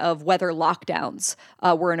question of whether lockdowns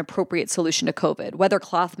were an appropriate solution to COVID, whether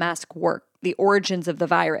cloth masks work, the origins of the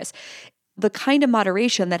virus. the kind of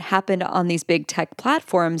moderation that happened on these big tech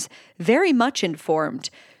platforms very much informed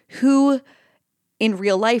who in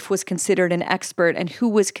real life was considered an expert and who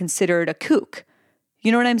was considered a kook.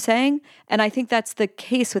 You know what I'm saying? And I think that's the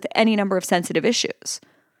case with any number of sensitive issues.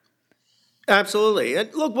 Absolutely.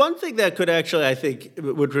 And look, one thing that could actually, I think,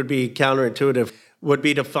 which would be counterintuitive, would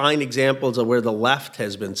be to find examples of where the left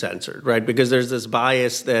has been censored, right? Because there's this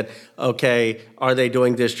bias that, okay, are they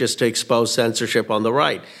doing this just to expose censorship on the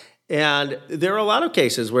right? And there are a lot of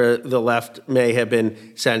cases where the left may have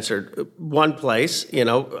been censored. One place,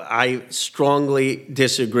 I strongly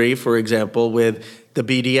disagree, for example, with the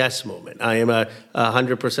BDS movement. I am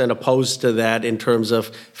 100% opposed to that in terms of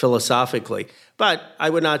philosophically. But I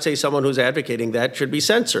would not say someone who's advocating that should be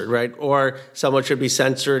censored, right? Or someone should be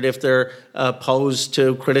censored if they're opposed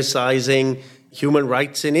to criticizing human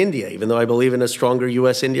rights in India, even though I believe in a stronger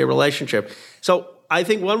U.S.-India relationship. So I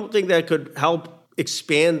think one thing that could help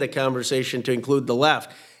expand the conversation to include the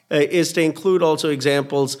left is to include also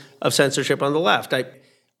examples of censorship on the left.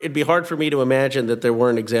 It'd be hard for me to imagine that there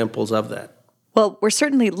weren't examples of that. Well, we're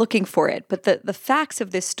certainly looking for it, but the facts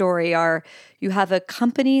of this story are you have a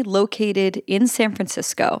company located in San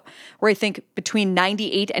Francisco where I think between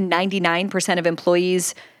 98 and 99% of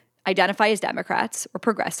employees identify as Democrats or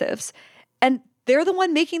progressives, and they're the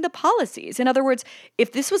one making the policies. In other words,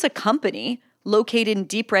 if this was a company located in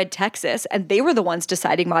deep red Texas and they were the ones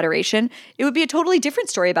deciding moderation, it would be a totally different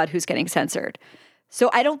story about who's getting censored. So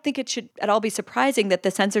I don't think it should at all be surprising that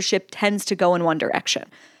the censorship tends to go in one direction.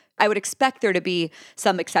 I would expect there to be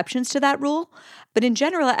some exceptions to that rule. But in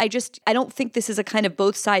general, I don't think this is a kind of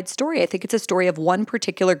both sides story. I think it's a story of one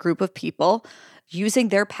particular group of people using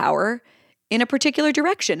their power in a particular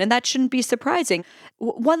direction. And that shouldn't be surprising.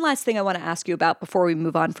 One last thing I want to ask you about before we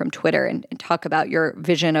move on from Twitter and talk about your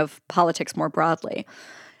vision of politics more broadly.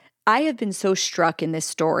 I have been so struck in this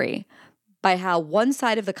story by how one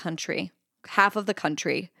side of the country, half of the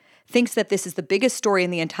country, thinks that this is the biggest story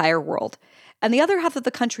in the entire world. And the other half of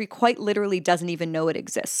the country quite literally doesn't even know it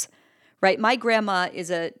exists, right? My grandma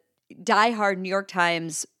is a diehard New York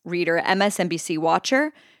Times reader, MSNBC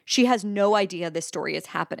watcher. She has no idea this story is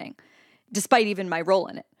happening, despite even my role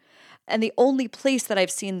in it. And the only place that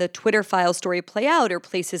I've seen the Twitter file story play out are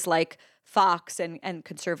places like Fox and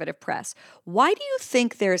conservative press. Why do you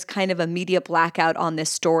think there's kind of a media blackout on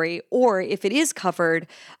this story? Or if it is covered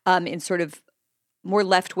in sort of more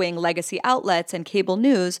left-wing legacy outlets and cable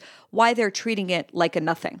news, why they're treating it like a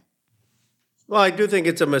nothing? Well, I do think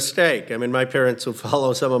it's a mistake. I mean, my parents who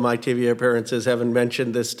follow some of my TV appearances haven't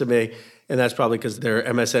mentioned this to me, and that's probably because they're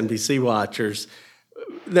MSNBC watchers.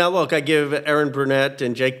 Now, look, I give Erin Burnett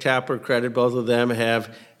and Jake Tapper credit. Both of them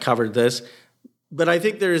have covered this. But I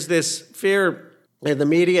think there's this fear in the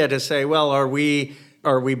media to say, well, are we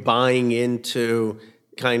buying into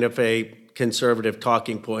kind of a conservative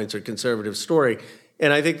talking points or conservative story?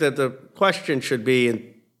 And I think that the question should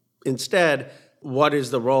be instead, what is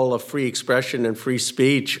the role of free expression and free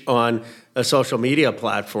speech on a social media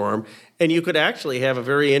platform? And you could actually have a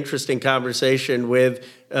very interesting conversation with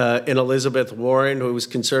an Elizabeth Warren, who was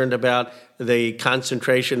concerned about the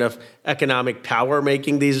concentration of economic power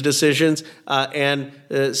making these decisions, and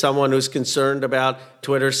someone who's concerned about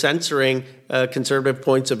Twitter censoring conservative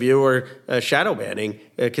points of view or shadow banning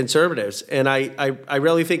conservatives. And I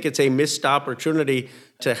really think it's a missed opportunity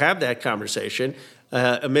to have that conversation.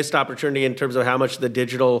 A missed opportunity in terms of how much the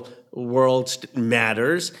digital world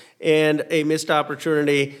matters, and a missed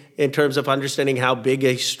opportunity in terms of understanding how big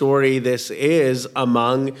a story this is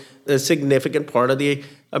among a significant part of the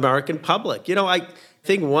American public. I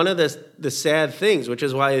think one of the sad things, which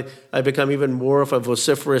is why I've become even more of a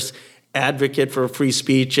vociferous advocate for free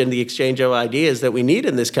speech and the exchange of ideas that we need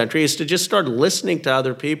in this country, is to just start listening to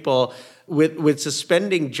other people with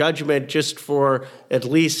suspending judgment just for at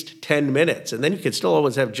least 10 minutes. And then you can still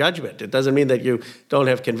always have judgment. It doesn't mean that you don't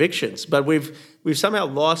have convictions. But we've somehow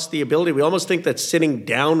lost the ability. We almost think that sitting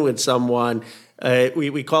down with someone,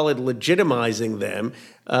 we call it legitimizing them,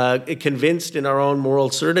 convinced in our own moral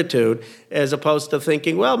certitude, as opposed to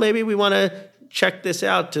thinking, well, maybe we want to check this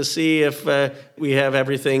out to see if we have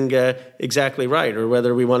everything exactly right, or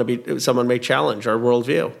whether we want to be, someone may challenge our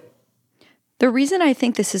worldview. The reason I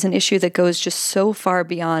think this is an issue that goes just so far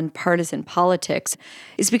beyond partisan politics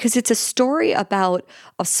is because it's a story about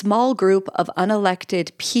a small group of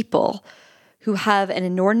unelected people who have an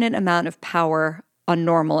inordinate amount of power on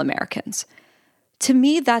normal Americans. To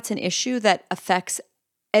me, that's an issue that affects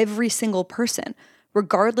every single person,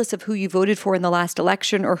 regardless of who you voted for in the last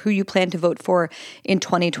election or who you plan to vote for in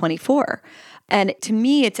 2024. And to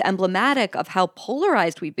me, it's emblematic of how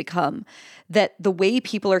polarized we've become, that the way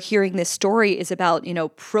people are hearing this story is about,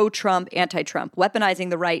 pro-Trump, anti-Trump, weaponizing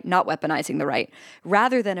the right, not weaponizing the right,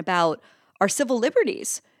 rather than about our civil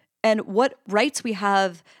liberties and what rights we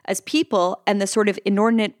have as people and the sort of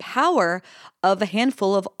inordinate power of a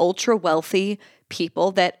handful of ultra-wealthy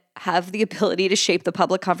people that have the ability to shape the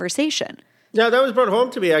public conversation. Yeah, that was brought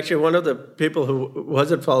home to me, actually. One of the people who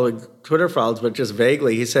wasn't following Twitter files, but just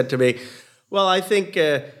vaguely, he said to me, well, I think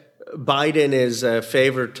Biden is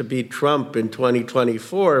favored to beat Trump in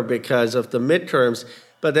 2024 because of the midterms.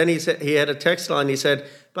 But then he said, he had a text line, he said,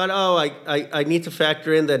 but I need to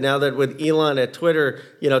factor in that now that with Elon at Twitter,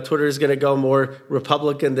 Twitter is going to go more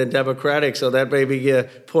Republican than Democratic, so that may be a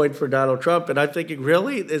point for Donald Trump. And I'm thinking,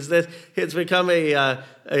 really, is this? It's become a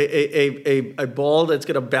ball that's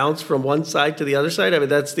going to bounce from one side to the other side. I mean,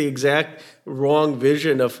 that's the exact wrong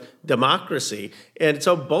vision of democracy. And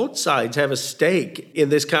so both sides have a stake in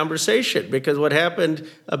this conversation, because what happened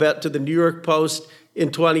to the New York Post in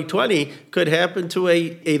 2020 could happen to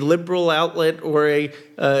a liberal outlet or a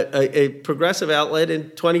progressive outlet in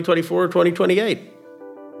 2024 or 2028.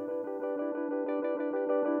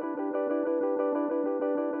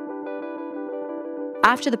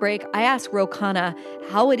 After the break, I ask Ro Khanna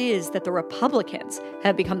how it is that the Republicans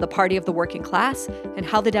have become the party of the working class and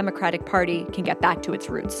how the Democratic Party can get back to its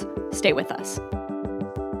roots. Stay with us.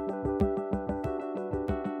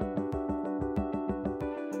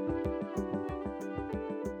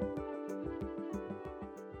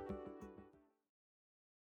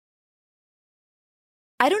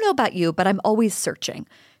 I don't know about you, but I'm always searching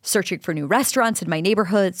for new restaurants in my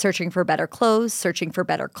neighborhood, searching for better clothes, searching for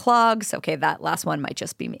better clogs. Okay, that last one might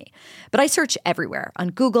just be me. But I search everywhere, on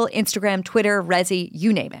Google, Instagram, Twitter, Resy,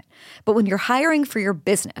 you name it. But when you're hiring for your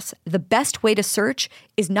business, the best way to search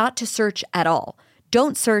is not to search at all.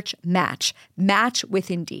 Don't search, match. Match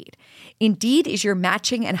with Indeed. Indeed is your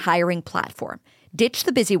matching and hiring platform. Ditch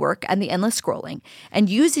the busy work and the endless scrolling and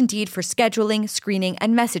use Indeed for scheduling, screening,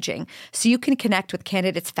 and messaging so you can connect with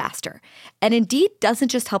candidates faster. And Indeed doesn't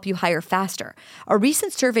just help you hire faster. A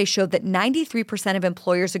recent survey showed that 93% of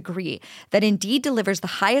employers agree that Indeed delivers the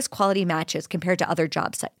highest quality matches compared to other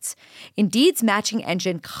job sites. Indeed's matching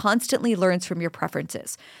engine constantly learns from your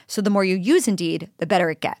preferences, so the more you use Indeed, the better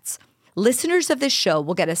it gets. Listeners of this show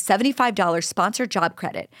will get a $75 sponsored job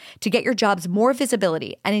credit to get your jobs more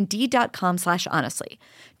visibility at Indeed.com/honestly.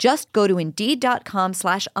 Just go to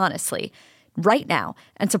Indeed.com/honestly right now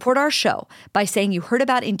and support our show by saying you heard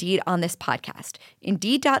about Indeed on this podcast.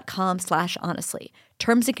 Indeed.com/honestly.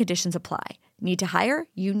 Terms and conditions apply. Need to hire?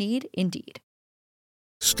 You need Indeed.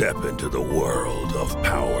 Step into the world of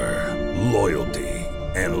power, loyalty,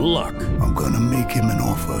 and luck. I'm gonna make him an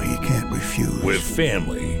offer he can't refuse. With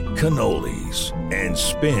family, cannolis, and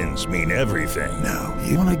spins mean everything. Now,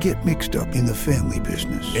 you wanna get mixed up in the family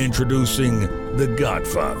business. Introducing The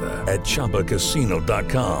Godfather at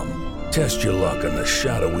ChumbaCasino.com. Test your luck in the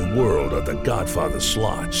shadowy world of The Godfather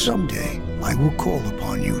slot. Someday, I will call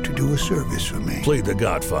upon you to do a service for me. Play The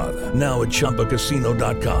Godfather now at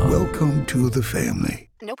ChumbaCasino.com. Welcome to the family.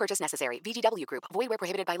 No purchase necessary. VGW Group. Void where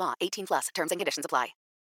prohibited by law. 18+. Terms and conditions apply.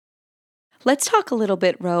 Let's talk a little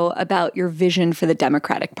bit, Ro, about your vision for the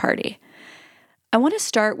Democratic Party. I want to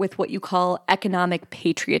start with what you call economic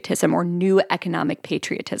patriotism or new economic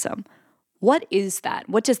patriotism. What is that?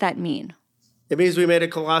 What does that mean? It means we made a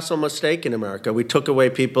colossal mistake in America. We took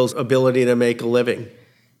away people's ability to make a living.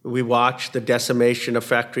 We watched the decimation of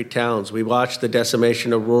factory towns. We watched the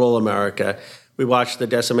decimation of rural America. We watched the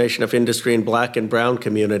decimation of industry in black and brown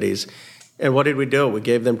communities. And what did we do? We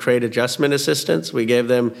gave them trade adjustment assistance. We gave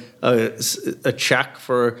them a check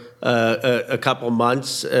for a couple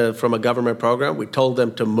months from a government program. We told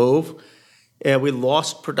them to move. And we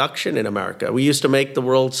lost production in America. We used to make the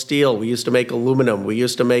world's steel. We used to make aluminum. We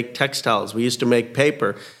used to make textiles. We used to make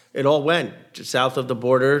paper. It all went south of the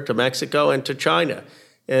border to Mexico and to China.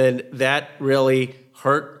 And that really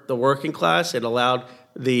hurt the working class. It allowed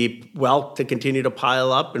the wealth to continue to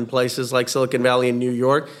pile up in places like Silicon Valley and New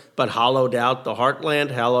York, but hollowed out the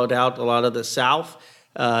heartland, hollowed out a lot of the South,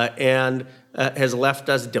 and has left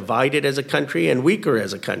us divided as a country and weaker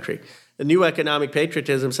as a country. The new economic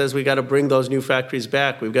patriotism says we got to bring those new factories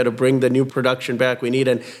back. We've got to bring the new production back. We need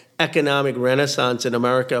an economic renaissance in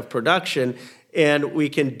America of production. And we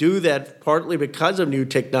can do that partly because of new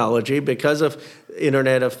technology, because of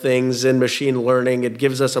Internet of Things and machine learning. It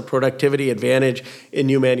gives us a productivity advantage in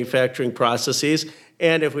new manufacturing processes.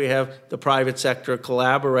 And if we have the private sector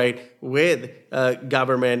collaborate with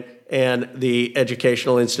government and the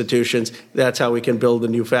educational institutions, that's how we can build the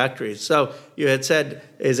new factories. So you had said,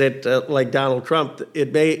 is it like Donald Trump?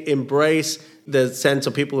 It may embrace the sense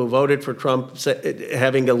of people who voted for Trump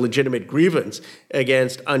having a legitimate grievance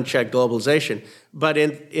against unchecked globalization. But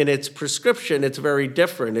in its prescription, it's very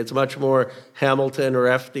different. It's much more Hamilton or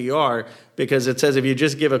FDR, because it says if you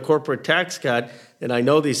just give a corporate tax cut, and I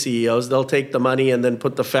know these CEOs, they'll take the money and then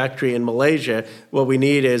put the factory in Malaysia. What we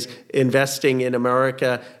need is investing in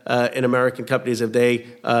America, in American companies if they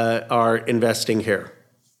are investing here.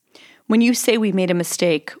 When you say we made a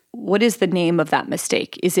mistake, what is the name of that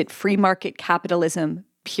mistake? Is it free market capitalism,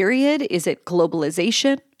 period? Is it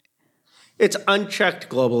globalization? It's unchecked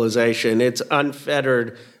globalization. It's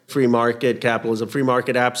unfettered free market capitalism, free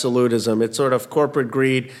market absolutism. It's sort of corporate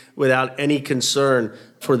greed without any concern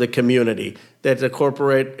for the community, that the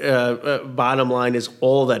corporate bottom line is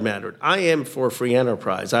all that mattered. I am for free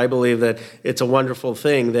enterprise. I believe that it's a wonderful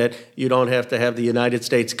thing that you don't have to have the United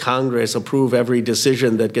States Congress approve every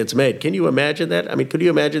decision that gets made. Can you imagine that? I mean, could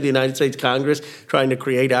you imagine the United States Congress trying to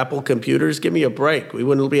create Apple computers? Give me a break. We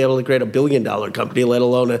wouldn't be able to create $1 billion company, let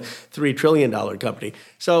alone a $3 trillion company.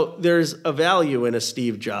 So there's a value in a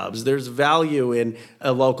Steve Jobs. There's value in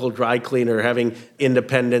a local dry cleaner having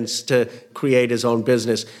independence to create his own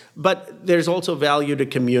business. But there's also value to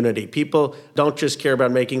community. People don't just care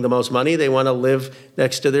about making the most money. They want to live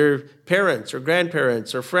next to their parents or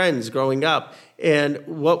grandparents or friends growing up. And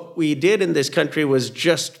what we did in this country was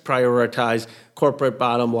just prioritize corporate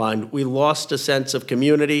bottom line. We lost a sense of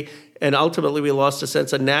community, and ultimately we lost a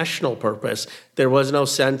sense of national purpose. There was no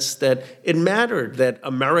sense that it mattered that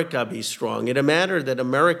America be strong. It mattered that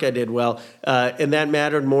America did well. And that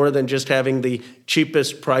mattered more than just having the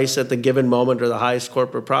cheapest price at the given moment or the highest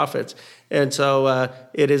corporate profits. And so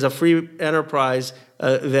it is a free enterprise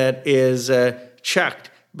that is checked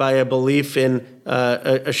by a belief in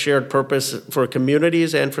a shared purpose for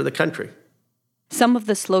communities and for the country. Some of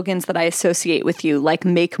the slogans that I associate with you, like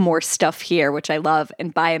make more stuff here, which I love,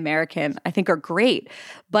 and buy American, I think are great.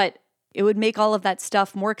 But it would make all of that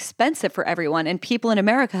stuff more expensive for everyone. And people in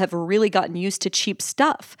America have really gotten used to cheap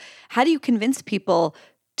stuff. How do you convince people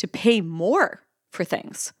to pay more for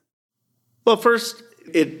things? Well, first,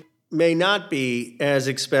 it may not be as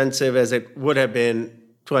expensive as it would have been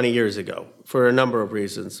 20 years ago for a number of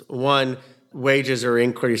reasons. One, wages are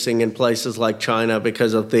increasing in places like China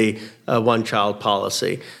because of the one-child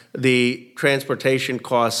policy. The transportation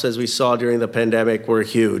costs, as we saw during the pandemic, were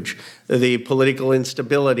huge. The political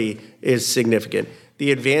instability is significant.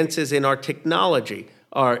 The advances in our technology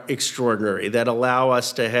are extraordinary that allow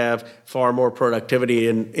us to have far more productivity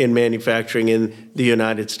in manufacturing in the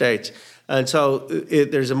United States. And so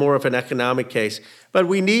there's more of an economic case. But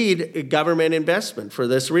we need government investment for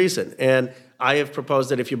this reason. And I have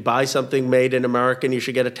proposed that if you buy something made in America, you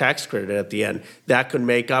should get a tax credit at the end. That could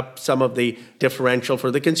make up some of the differential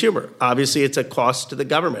for the consumer. Obviously, it's a cost to the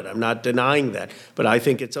government. I'm not denying that. But I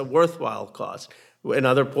think it's a worthwhile cost.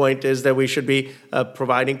 Another point is that we should be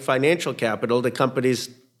providing financial capital to companies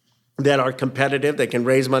that are competitive, that can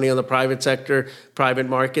raise money on the private sector, private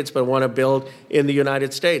markets, but want to build in the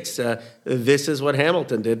United States. This is what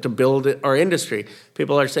Hamilton did to build our industry.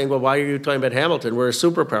 People are saying, well, why are you talking about Hamilton? We're a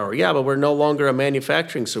superpower. Yeah, but we're no longer a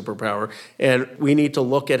manufacturing superpower. And we need to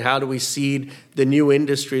look at how do we seed the new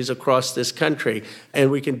industries across this country. And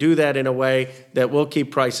we can do that in a way that will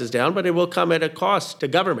keep prices down, but it will come at a cost to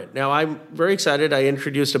government. Now, I'm very excited. I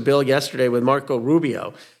introduced a bill yesterday with Marco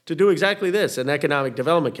Rubio to do exactly this, an economic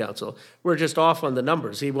development council. We're just off on the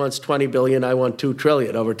numbers. He wants $20 billion, I want $2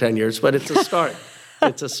 trillion over 10 years, but it's a start.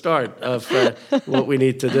 It's a start of what we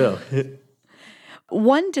need to do.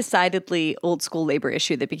 One decidedly old school labor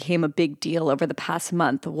issue that became a big deal over the past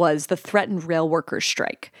month was the threatened rail workers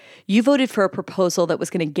strike. You voted for a proposal that was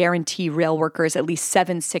going to guarantee rail workers at least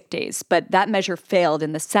 7 sick days, but that measure failed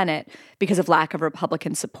in the Senate because of lack of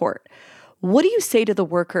Republican support. What do you say to the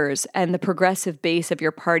workers and the progressive base of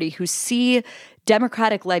your party who see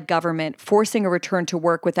Democratic-led government forcing a return to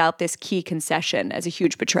work without this key concession as a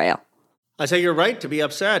huge betrayal? I say you're right to be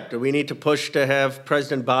upset. We need to push to have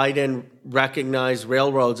President Biden recognize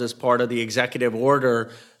railroads as part of the executive order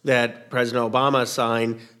that President Obama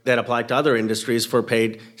signed that applied to other industries for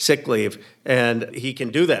paid sick leave. And he can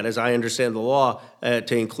do that, as I understand the law,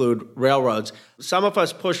 to include railroads. Some of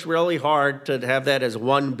us pushed really hard to have that as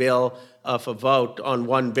one bill of a vote on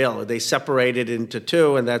one bill. They separated it into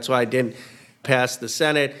two, and that's why I didn't pass the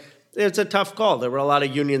Senate. It's a tough call. There were a lot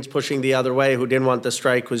of unions pushing the other way who didn't want the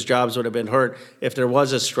strike, whose jobs would have been hurt if there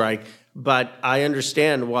was a strike. But I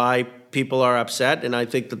understand why people are upset, and I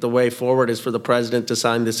think that the way forward is for the president to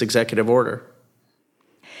sign this executive order.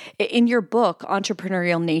 In your book,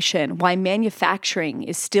 Entrepreneurial Nation, Why Manufacturing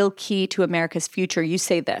is Still Key to America's Future, you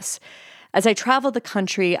say this: As I traveled the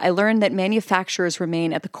country, I learned that manufacturers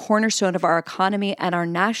remain at the cornerstone of our economy and our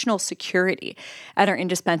national security and are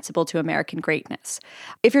indispensable to American greatness.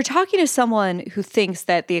 If you're talking to someone who thinks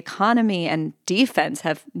that the economy and defense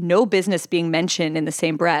have no business being mentioned in the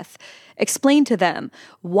same breath, explain to them,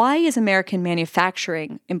 why is American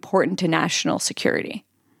manufacturing important to national security?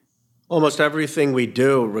 Almost everything we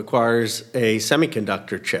do requires a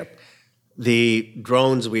semiconductor chip. The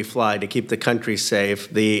drones we fly to keep the country safe,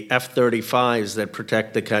 the F-35s that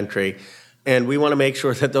protect the country, and we want to make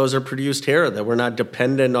sure that those are produced here, that we're not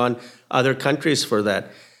dependent on other countries for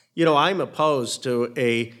that. You know, I'm opposed to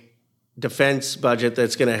a defense budget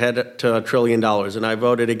that's going to head to $1 trillion, and I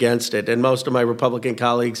voted against it. And most of my Republican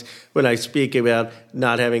colleagues, when I speak about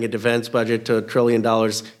not having a defense budget to $1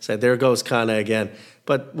 trillion, say, there goes Kana again.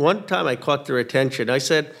 But one time I caught their attention. I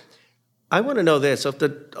said, I want to know this. Of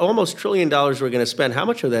the almost $1 trillion we're going to spend, how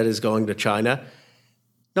much of that is going to China?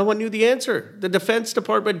 No one knew the answer. The Defense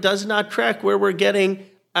Department does not track where we're getting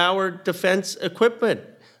our defense equipment.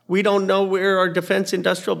 We don't know where our defense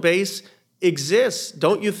industrial base exists.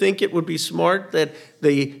 Don't you think it would be smart that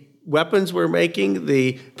the weapons we're making,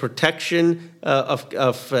 the protection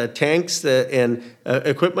of tanks and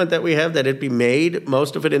equipment that we have, that it be made,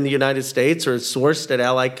 most of it in the United States, or sourced at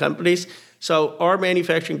allied companies? So our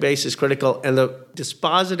manufacturing base is critical, and the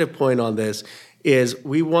dispositive point on this is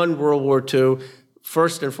we won World War II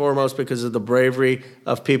first and foremost because of the bravery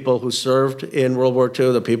of people who served in World War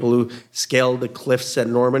II, the people who scaled the cliffs at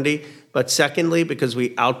Normandy, but secondly because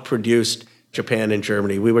we outproduced Japan and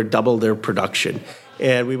Germany. We were double their production,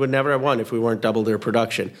 and we would never have won if we weren't double their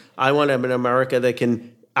production. I want an America that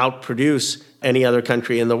can outproduce any other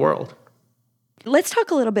country in the world. Let's talk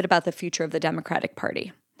a little bit about the future of the Democratic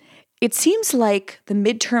Party. It seems like the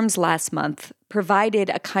midterms last month provided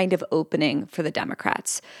a kind of opening for the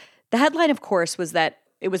Democrats. The headline, of course, was that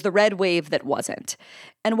it was the red wave that wasn't.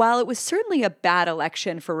 And while it was certainly a bad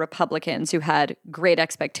election for Republicans who had great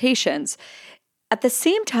expectations, at the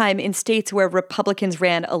same time, in states where Republicans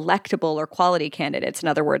ran electable or quality candidates, in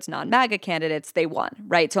other words, non-MAGA candidates, they won,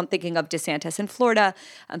 right? So I'm thinking of DeSantis in Florida,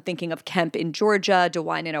 I'm thinking of Kemp in Georgia,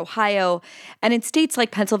 DeWine in Ohio. And in states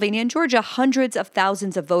like Pennsylvania and Georgia, hundreds of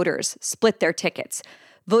thousands of voters split their tickets,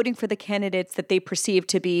 voting for the candidates that they perceive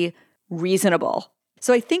to be reasonable.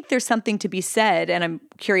 So I think there's something to be said, and I'm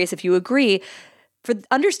curious if you agree, for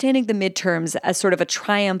understanding the midterms as sort of a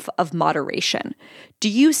triumph of moderation. Do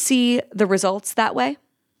you see the results that way?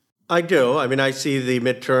 I do. I mean, I see the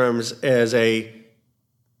midterms as a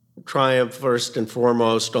triumph first and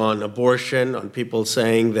foremost on abortion, on people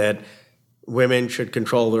saying that women should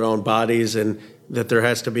control their own bodies and that there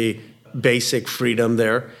has to be basic freedom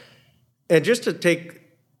there. And just to take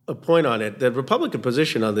a point on it, the Republican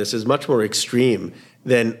position on this is much more extreme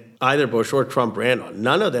than either Bush or Trump ran on.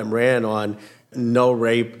 None of them ran on no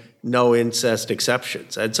rape, no incest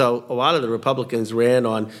exceptions. And so a lot of the Republicans ran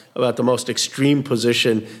on about the most extreme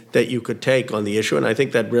position that you could take on the issue, and I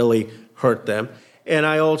think that really hurt them. And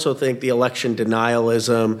I also think the election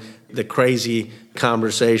denialism, the crazy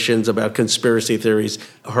conversations about conspiracy theories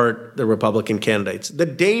hurt the Republican candidates. The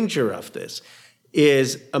danger of this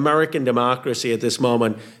is American democracy at this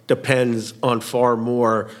moment depends on far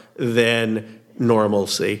more than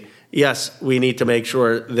normalcy. Yes, we need to make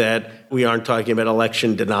sure that we aren't talking about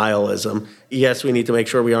election denialism. Yes, we need to make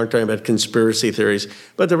sure we aren't talking about conspiracy theories.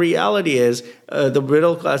 But the reality is the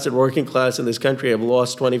middle class and working class in this country have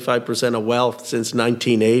lost 25% of wealth since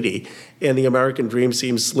 1980. And the American dream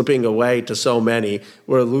seems slipping away to so many.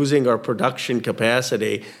 We're losing our production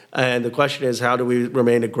capacity. And the question is, how do we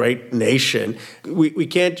remain a great nation? We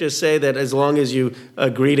can't just say that as long as you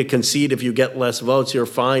agree to concede if you get less votes, you're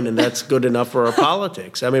fine, and that's good enough for our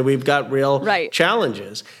politics. I mean, we've got real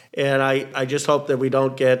challenges. And I just hope that we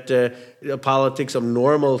don't get a politics of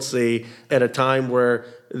normalcy at a time where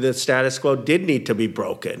the status quo did need to be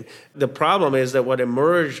broken. The problem is that what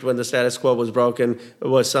emerged when the status quo was broken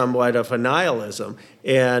was somewhat of a nihilism.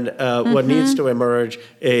 And what needs to emerge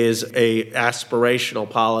is a aspirational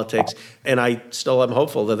politics. And I still am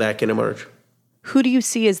hopeful that that can emerge. Who do you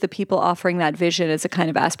see as the people offering that vision as a kind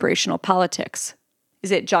of aspirational politics? Is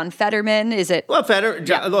it John Fetterman? Is it? Well,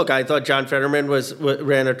 look, I thought John Fetterman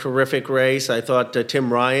ran a terrific race. I thought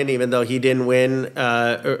Tim Ryan, even though he didn't win,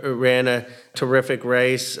 ran a terrific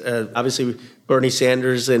race. Obviously, Bernie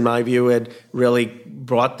Sanders, in my view, had really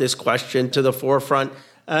brought this question to the forefront.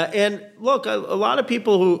 And look, a lot of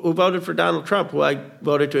people who voted for Donald Trump, who I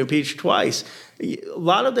voted to impeach twice, a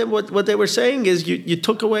lot of them, what they were saying is you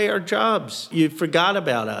took away our jobs. You forgot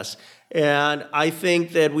about us. And I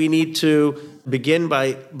think that we need to begin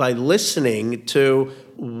by listening to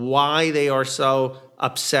why they are so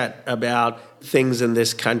upset about things in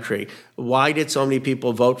this country. Why did so many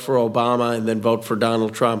people vote for Obama and then vote for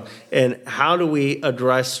Donald Trump? And how do we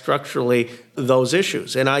address structurally those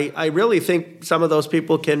issues? And I really think some of those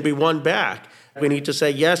people can be won back. We need to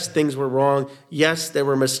say, yes, things were wrong. Yes, there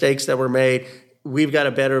were mistakes that were made. We've got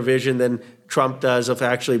a better vision than Trump does of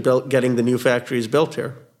actually getting the new factories built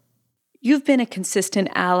here. You've been a consistent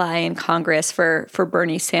ally in Congress for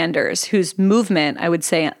Bernie Sanders, whose movement, I would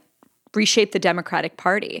say, reshaped the Democratic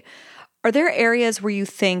Party. Are there areas where you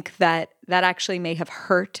think that actually may have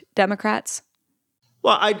hurt Democrats?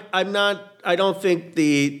 Well, I don't think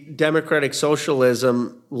the democratic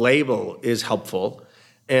socialism label is helpful.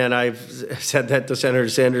 And I've said that to Senator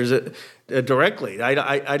Sanders directly.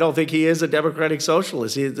 I don't think he is a democratic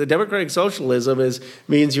socialist. The democratic socialism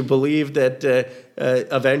means you believe that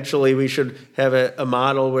eventually we should have a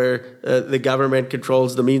model where the government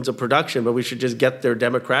controls the means of production, but we should just get there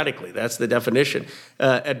democratically. That's the definition.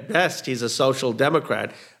 At best, he's a social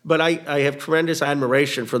democrat. But I have tremendous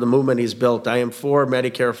admiration for the movement he's built. I am for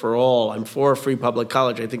Medicare for all. I'm for free public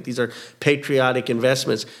college. I think these are patriotic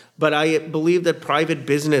investments. But I believe that private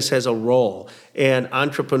business has a role and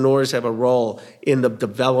entrepreneurs have a role in the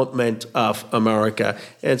development of America.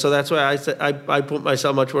 And so that's why I put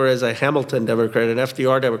myself much more as a Hamilton Democrat, an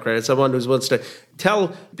FDR Democrat, as someone who wants to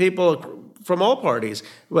tell people from all parties,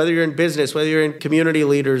 whether you're in business, whether you're in community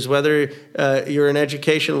leaders, whether you're an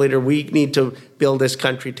education leader, we need to build this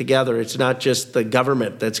country together. It's not just the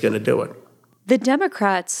government that's going to do it. The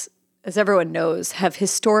Democrats, as everyone knows, have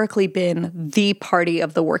historically been the party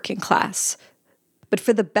of the working class. But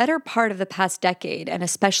for the better part of the past decade, and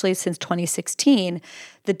especially since 2016,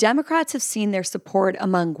 the Democrats have seen their support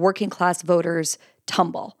among working class voters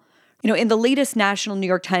tumble. In the latest national New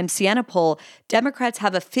York Times Siena poll, Democrats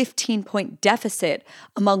have a 15-point deficit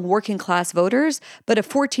among working class voters, but a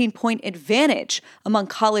 14-point advantage among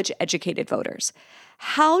college-educated voters.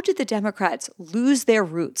 How did the Democrats lose their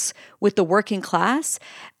roots with the working class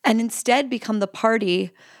and instead become the party,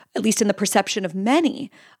 at least in the perception of many,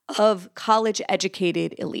 of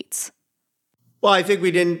college-educated elites? Well, I think we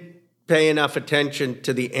didn't pay enough attention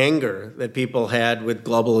to the anger that people had with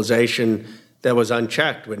globalization that was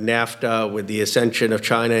unchecked, with NAFTA, with the ascension of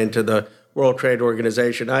China into the World Trade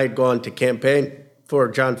Organization. I had gone to campaign for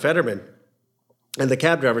John Fetterman, and the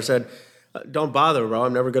cab driver said, "Don't bother, bro.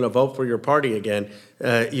 I'm never going to vote for your party again.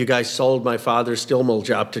 You guys sold my father's steel mill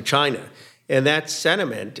job to China." And that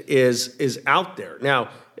sentiment is out there. Now,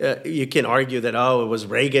 you can argue that, it was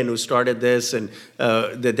Reagan who started this and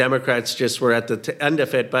the Democrats just were at the end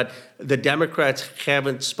of it. But the Democrats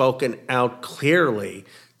haven't spoken out clearly,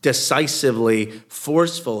 decisively,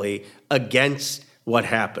 forcefully against what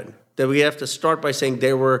happened. That we have to start by saying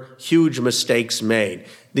there were huge mistakes made.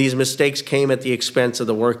 These mistakes came at the expense of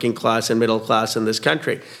the working class and middle class in this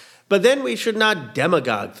country. But then we should not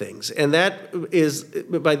demagogue things. And that is,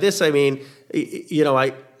 by this I mean,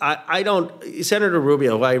 I don't, Senator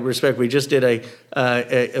Rubio, who I respect, we just did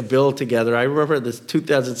a bill together. I remember this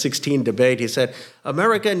 2016 debate. He said,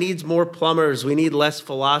 America needs more plumbers. We need less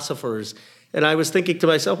philosophers. And I was thinking to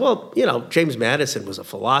myself, well, James Madison was a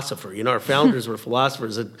philosopher. Our founders were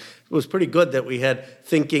philosophers. It was pretty good that we had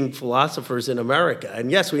thinking philosophers in America.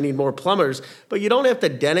 And yes, we need more plumbers, but you don't have to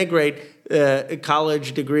denigrate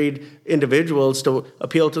college-degreed individuals to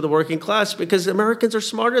appeal to the working class because Americans are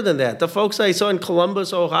smarter than that. The folks I saw in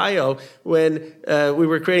Columbus, Ohio, when we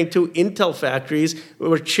were creating 2 Intel factories, we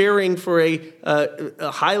were cheering for a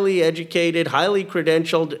highly educated, highly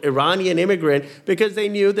credentialed Iranian immigrant because they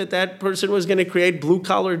knew that person was going to create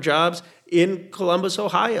blue-collar jobs in Columbus,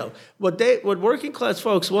 Ohio. What working class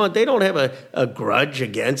folks want, they don't have a grudge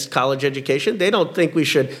against college education. They don't think we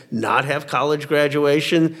should not have college graduates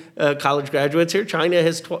here.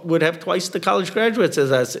 China would have twice the college graduates as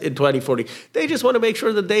us in 2040. They just want to make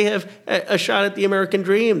sure that they have a shot at the American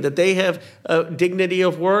dream, that they have dignity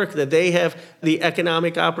of work, that they have the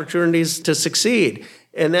economic opportunities to succeed.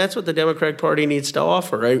 And that's what the Democratic Party needs to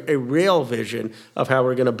offer, a real vision of how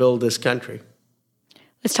we're going to build this country.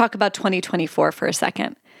 Let's talk about 2024 for a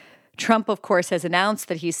second. Trump, of course, has announced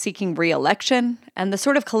that he's seeking re-election, and the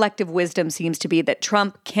sort of collective wisdom seems to be that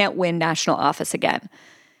Trump can't win national office again.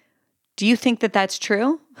 Do you think that that's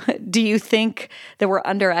true? Do you think that we're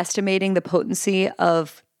underestimating the potency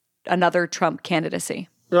of another Trump candidacy?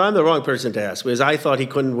 No, I'm the wrong person to ask, because I thought he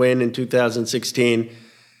couldn't win in 2016.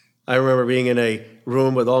 I remember being in a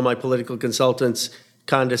room with all my political consultants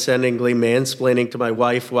condescendingly mansplaining to my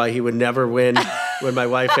wife why he would never win when my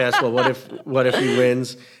wife asked, well, what if he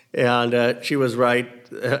wins? And she was right.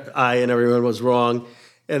 I and everyone was wrong.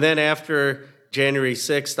 And then after January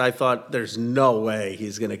 6th, I thought there's no way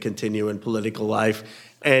he's going to continue in political life,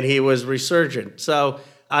 and he was resurgent. So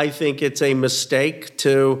I think it's a mistake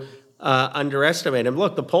to underestimate him.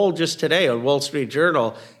 Look, the poll just today on Wall Street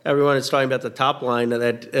Journal, everyone is talking about the top line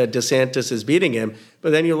that DeSantis is beating him.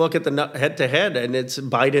 But then you look at the head-to-head, and it's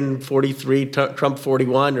Biden 43, Trump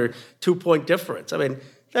 41, or 2-point difference. I mean,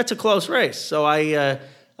 that's a close race. So I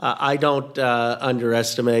don't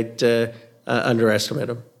underestimate him.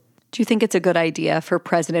 Do you think it's a good idea for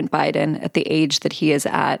President Biden at the age that he is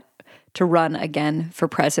at to run again for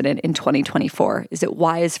president in 2024? Is it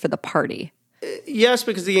wise for the party? Yes,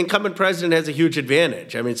 because the incumbent president has a huge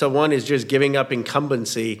advantage. I mean, so one is just giving up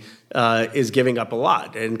incumbency is giving up a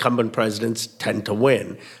lot. Incumbent presidents tend to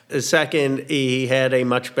win. Second, he had a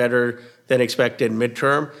much better than expected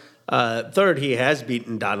midterm. Third, he has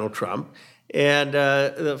beaten Donald Trump. And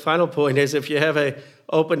the final point is, if you have an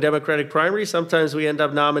open Democratic primary, sometimes we end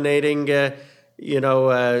up nominating, Bill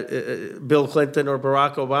Clinton or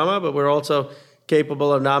Barack Obama, but we're also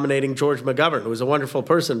capable of nominating George McGovern, who was a wonderful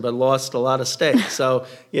person but lost a lot of stakes. So,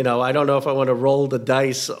 I don't know if I want to roll the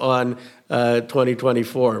dice on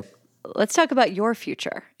 2024. Let's talk about your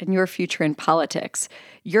future and your future in politics.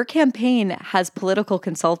 Your campaign has political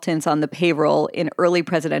consultants on the payroll in early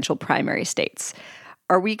presidential primary states.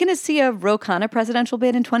 Are we going to see a Ro Khanna presidential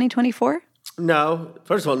bid in 2024? No.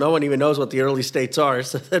 First of all, no one even knows what the early states are,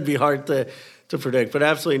 so that'd be hard to predict. But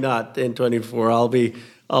absolutely not in 2024. I'll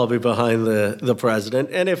be behind the president,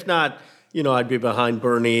 and if not, I'd be behind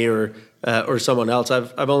Bernie or someone else.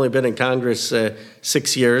 I've only been in Congress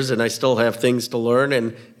 6 years, and I still have things to learn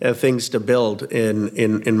and things to build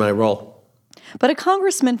in my role. But a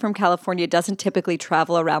congressman from California doesn't typically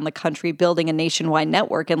travel around the country building a nationwide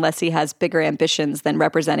network unless he has bigger ambitions than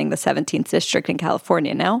representing the 17th district in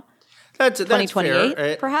California. No. That's 2028,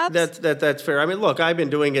 fair. Perhaps? That's fair. I mean, look, I've been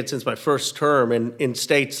doing it since my first term in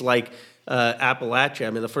states like Appalachia.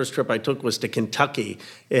 I mean, the first trip I took was to Kentucky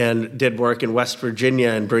and did work in West Virginia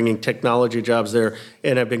and bringing technology jobs there.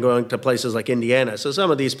 And I've been going to places like Indiana. So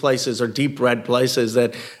some of these places are deep red places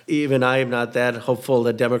that even I am not that hopeful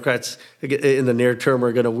that Democrats in the near term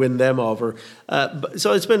are going to win them over.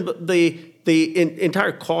 So it's been the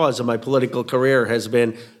entire cause of my political career has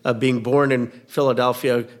been being born in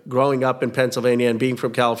Philadelphia, growing up in Pennsylvania, and being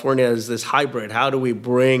from California as this hybrid. How do we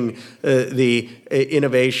bring the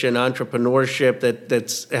innovation, entrepreneurship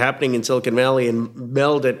that's happening in Silicon Valley and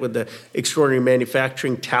meld it with the extraordinary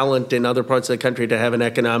manufacturing talent in other parts of the country to have an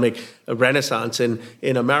economic renaissance in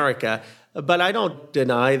America? But I don't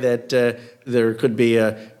deny that there could be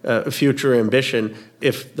a future ambition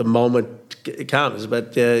if the moment comes.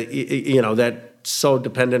 But, that's so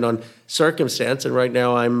dependent on circumstance. And right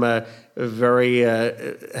now I'm very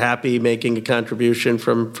happy making a contribution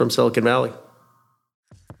from Silicon Valley.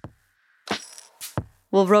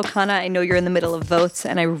 Well, Ro Khanna, I know you're in the middle of votes,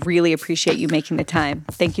 and I really appreciate you making the time.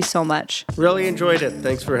 Thank you so much. Really enjoyed it.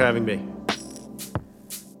 Thanks for having me.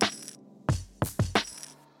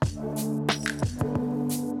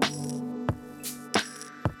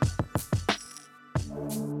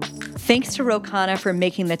 Thanks to Ro Khanna for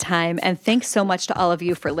making the time, and thanks so much to all of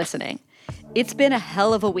you for listening. It's been a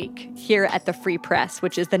hell of a week here at the Free Press,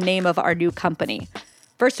 which is the name of our new company.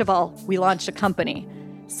 First of all, we launched a company.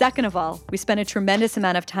 Second of all, we spent a tremendous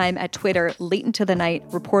amount of time at Twitter late into the night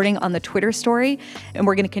reporting on the Twitter story, and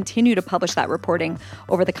we're going to continue to publish that reporting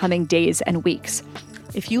over the coming days and weeks.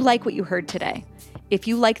 If you like what you heard today, if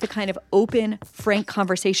you like the kind of open, frank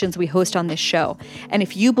conversations we host on this show, and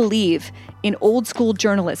if you believe in old school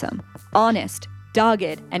journalism, honest,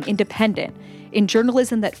 dogged, and independent, in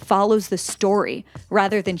journalism that follows the story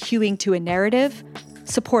rather than hewing to a narrative,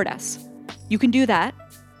 support us. You can do that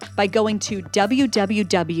by going to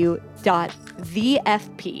www.thefp.com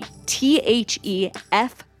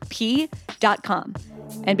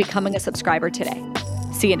and becoming a subscriber today.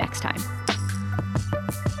 See you next time.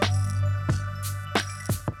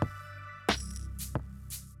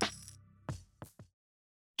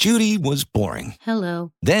 Judy was boring.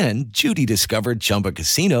 Hello. Then Judy discovered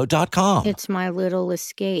ChumbaCasino.com. It's my little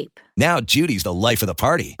escape. Now Judy's the life of the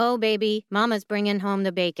party. Oh, baby, mama's bringing home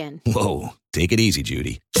the bacon. Whoa, take it easy,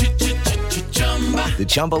 Judy. The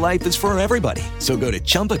Chumba life is for everybody. So go to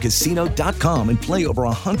ChumbaCasino.com and play over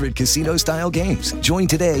 100 casino-style games. Join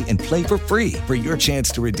today and play for free for your chance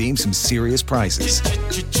to redeem some serious prizes.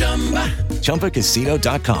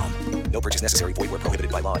 ChumbaCasino.com. No purchase necessary. Void where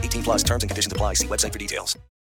prohibited by law. 18+ terms and conditions apply. See website for details.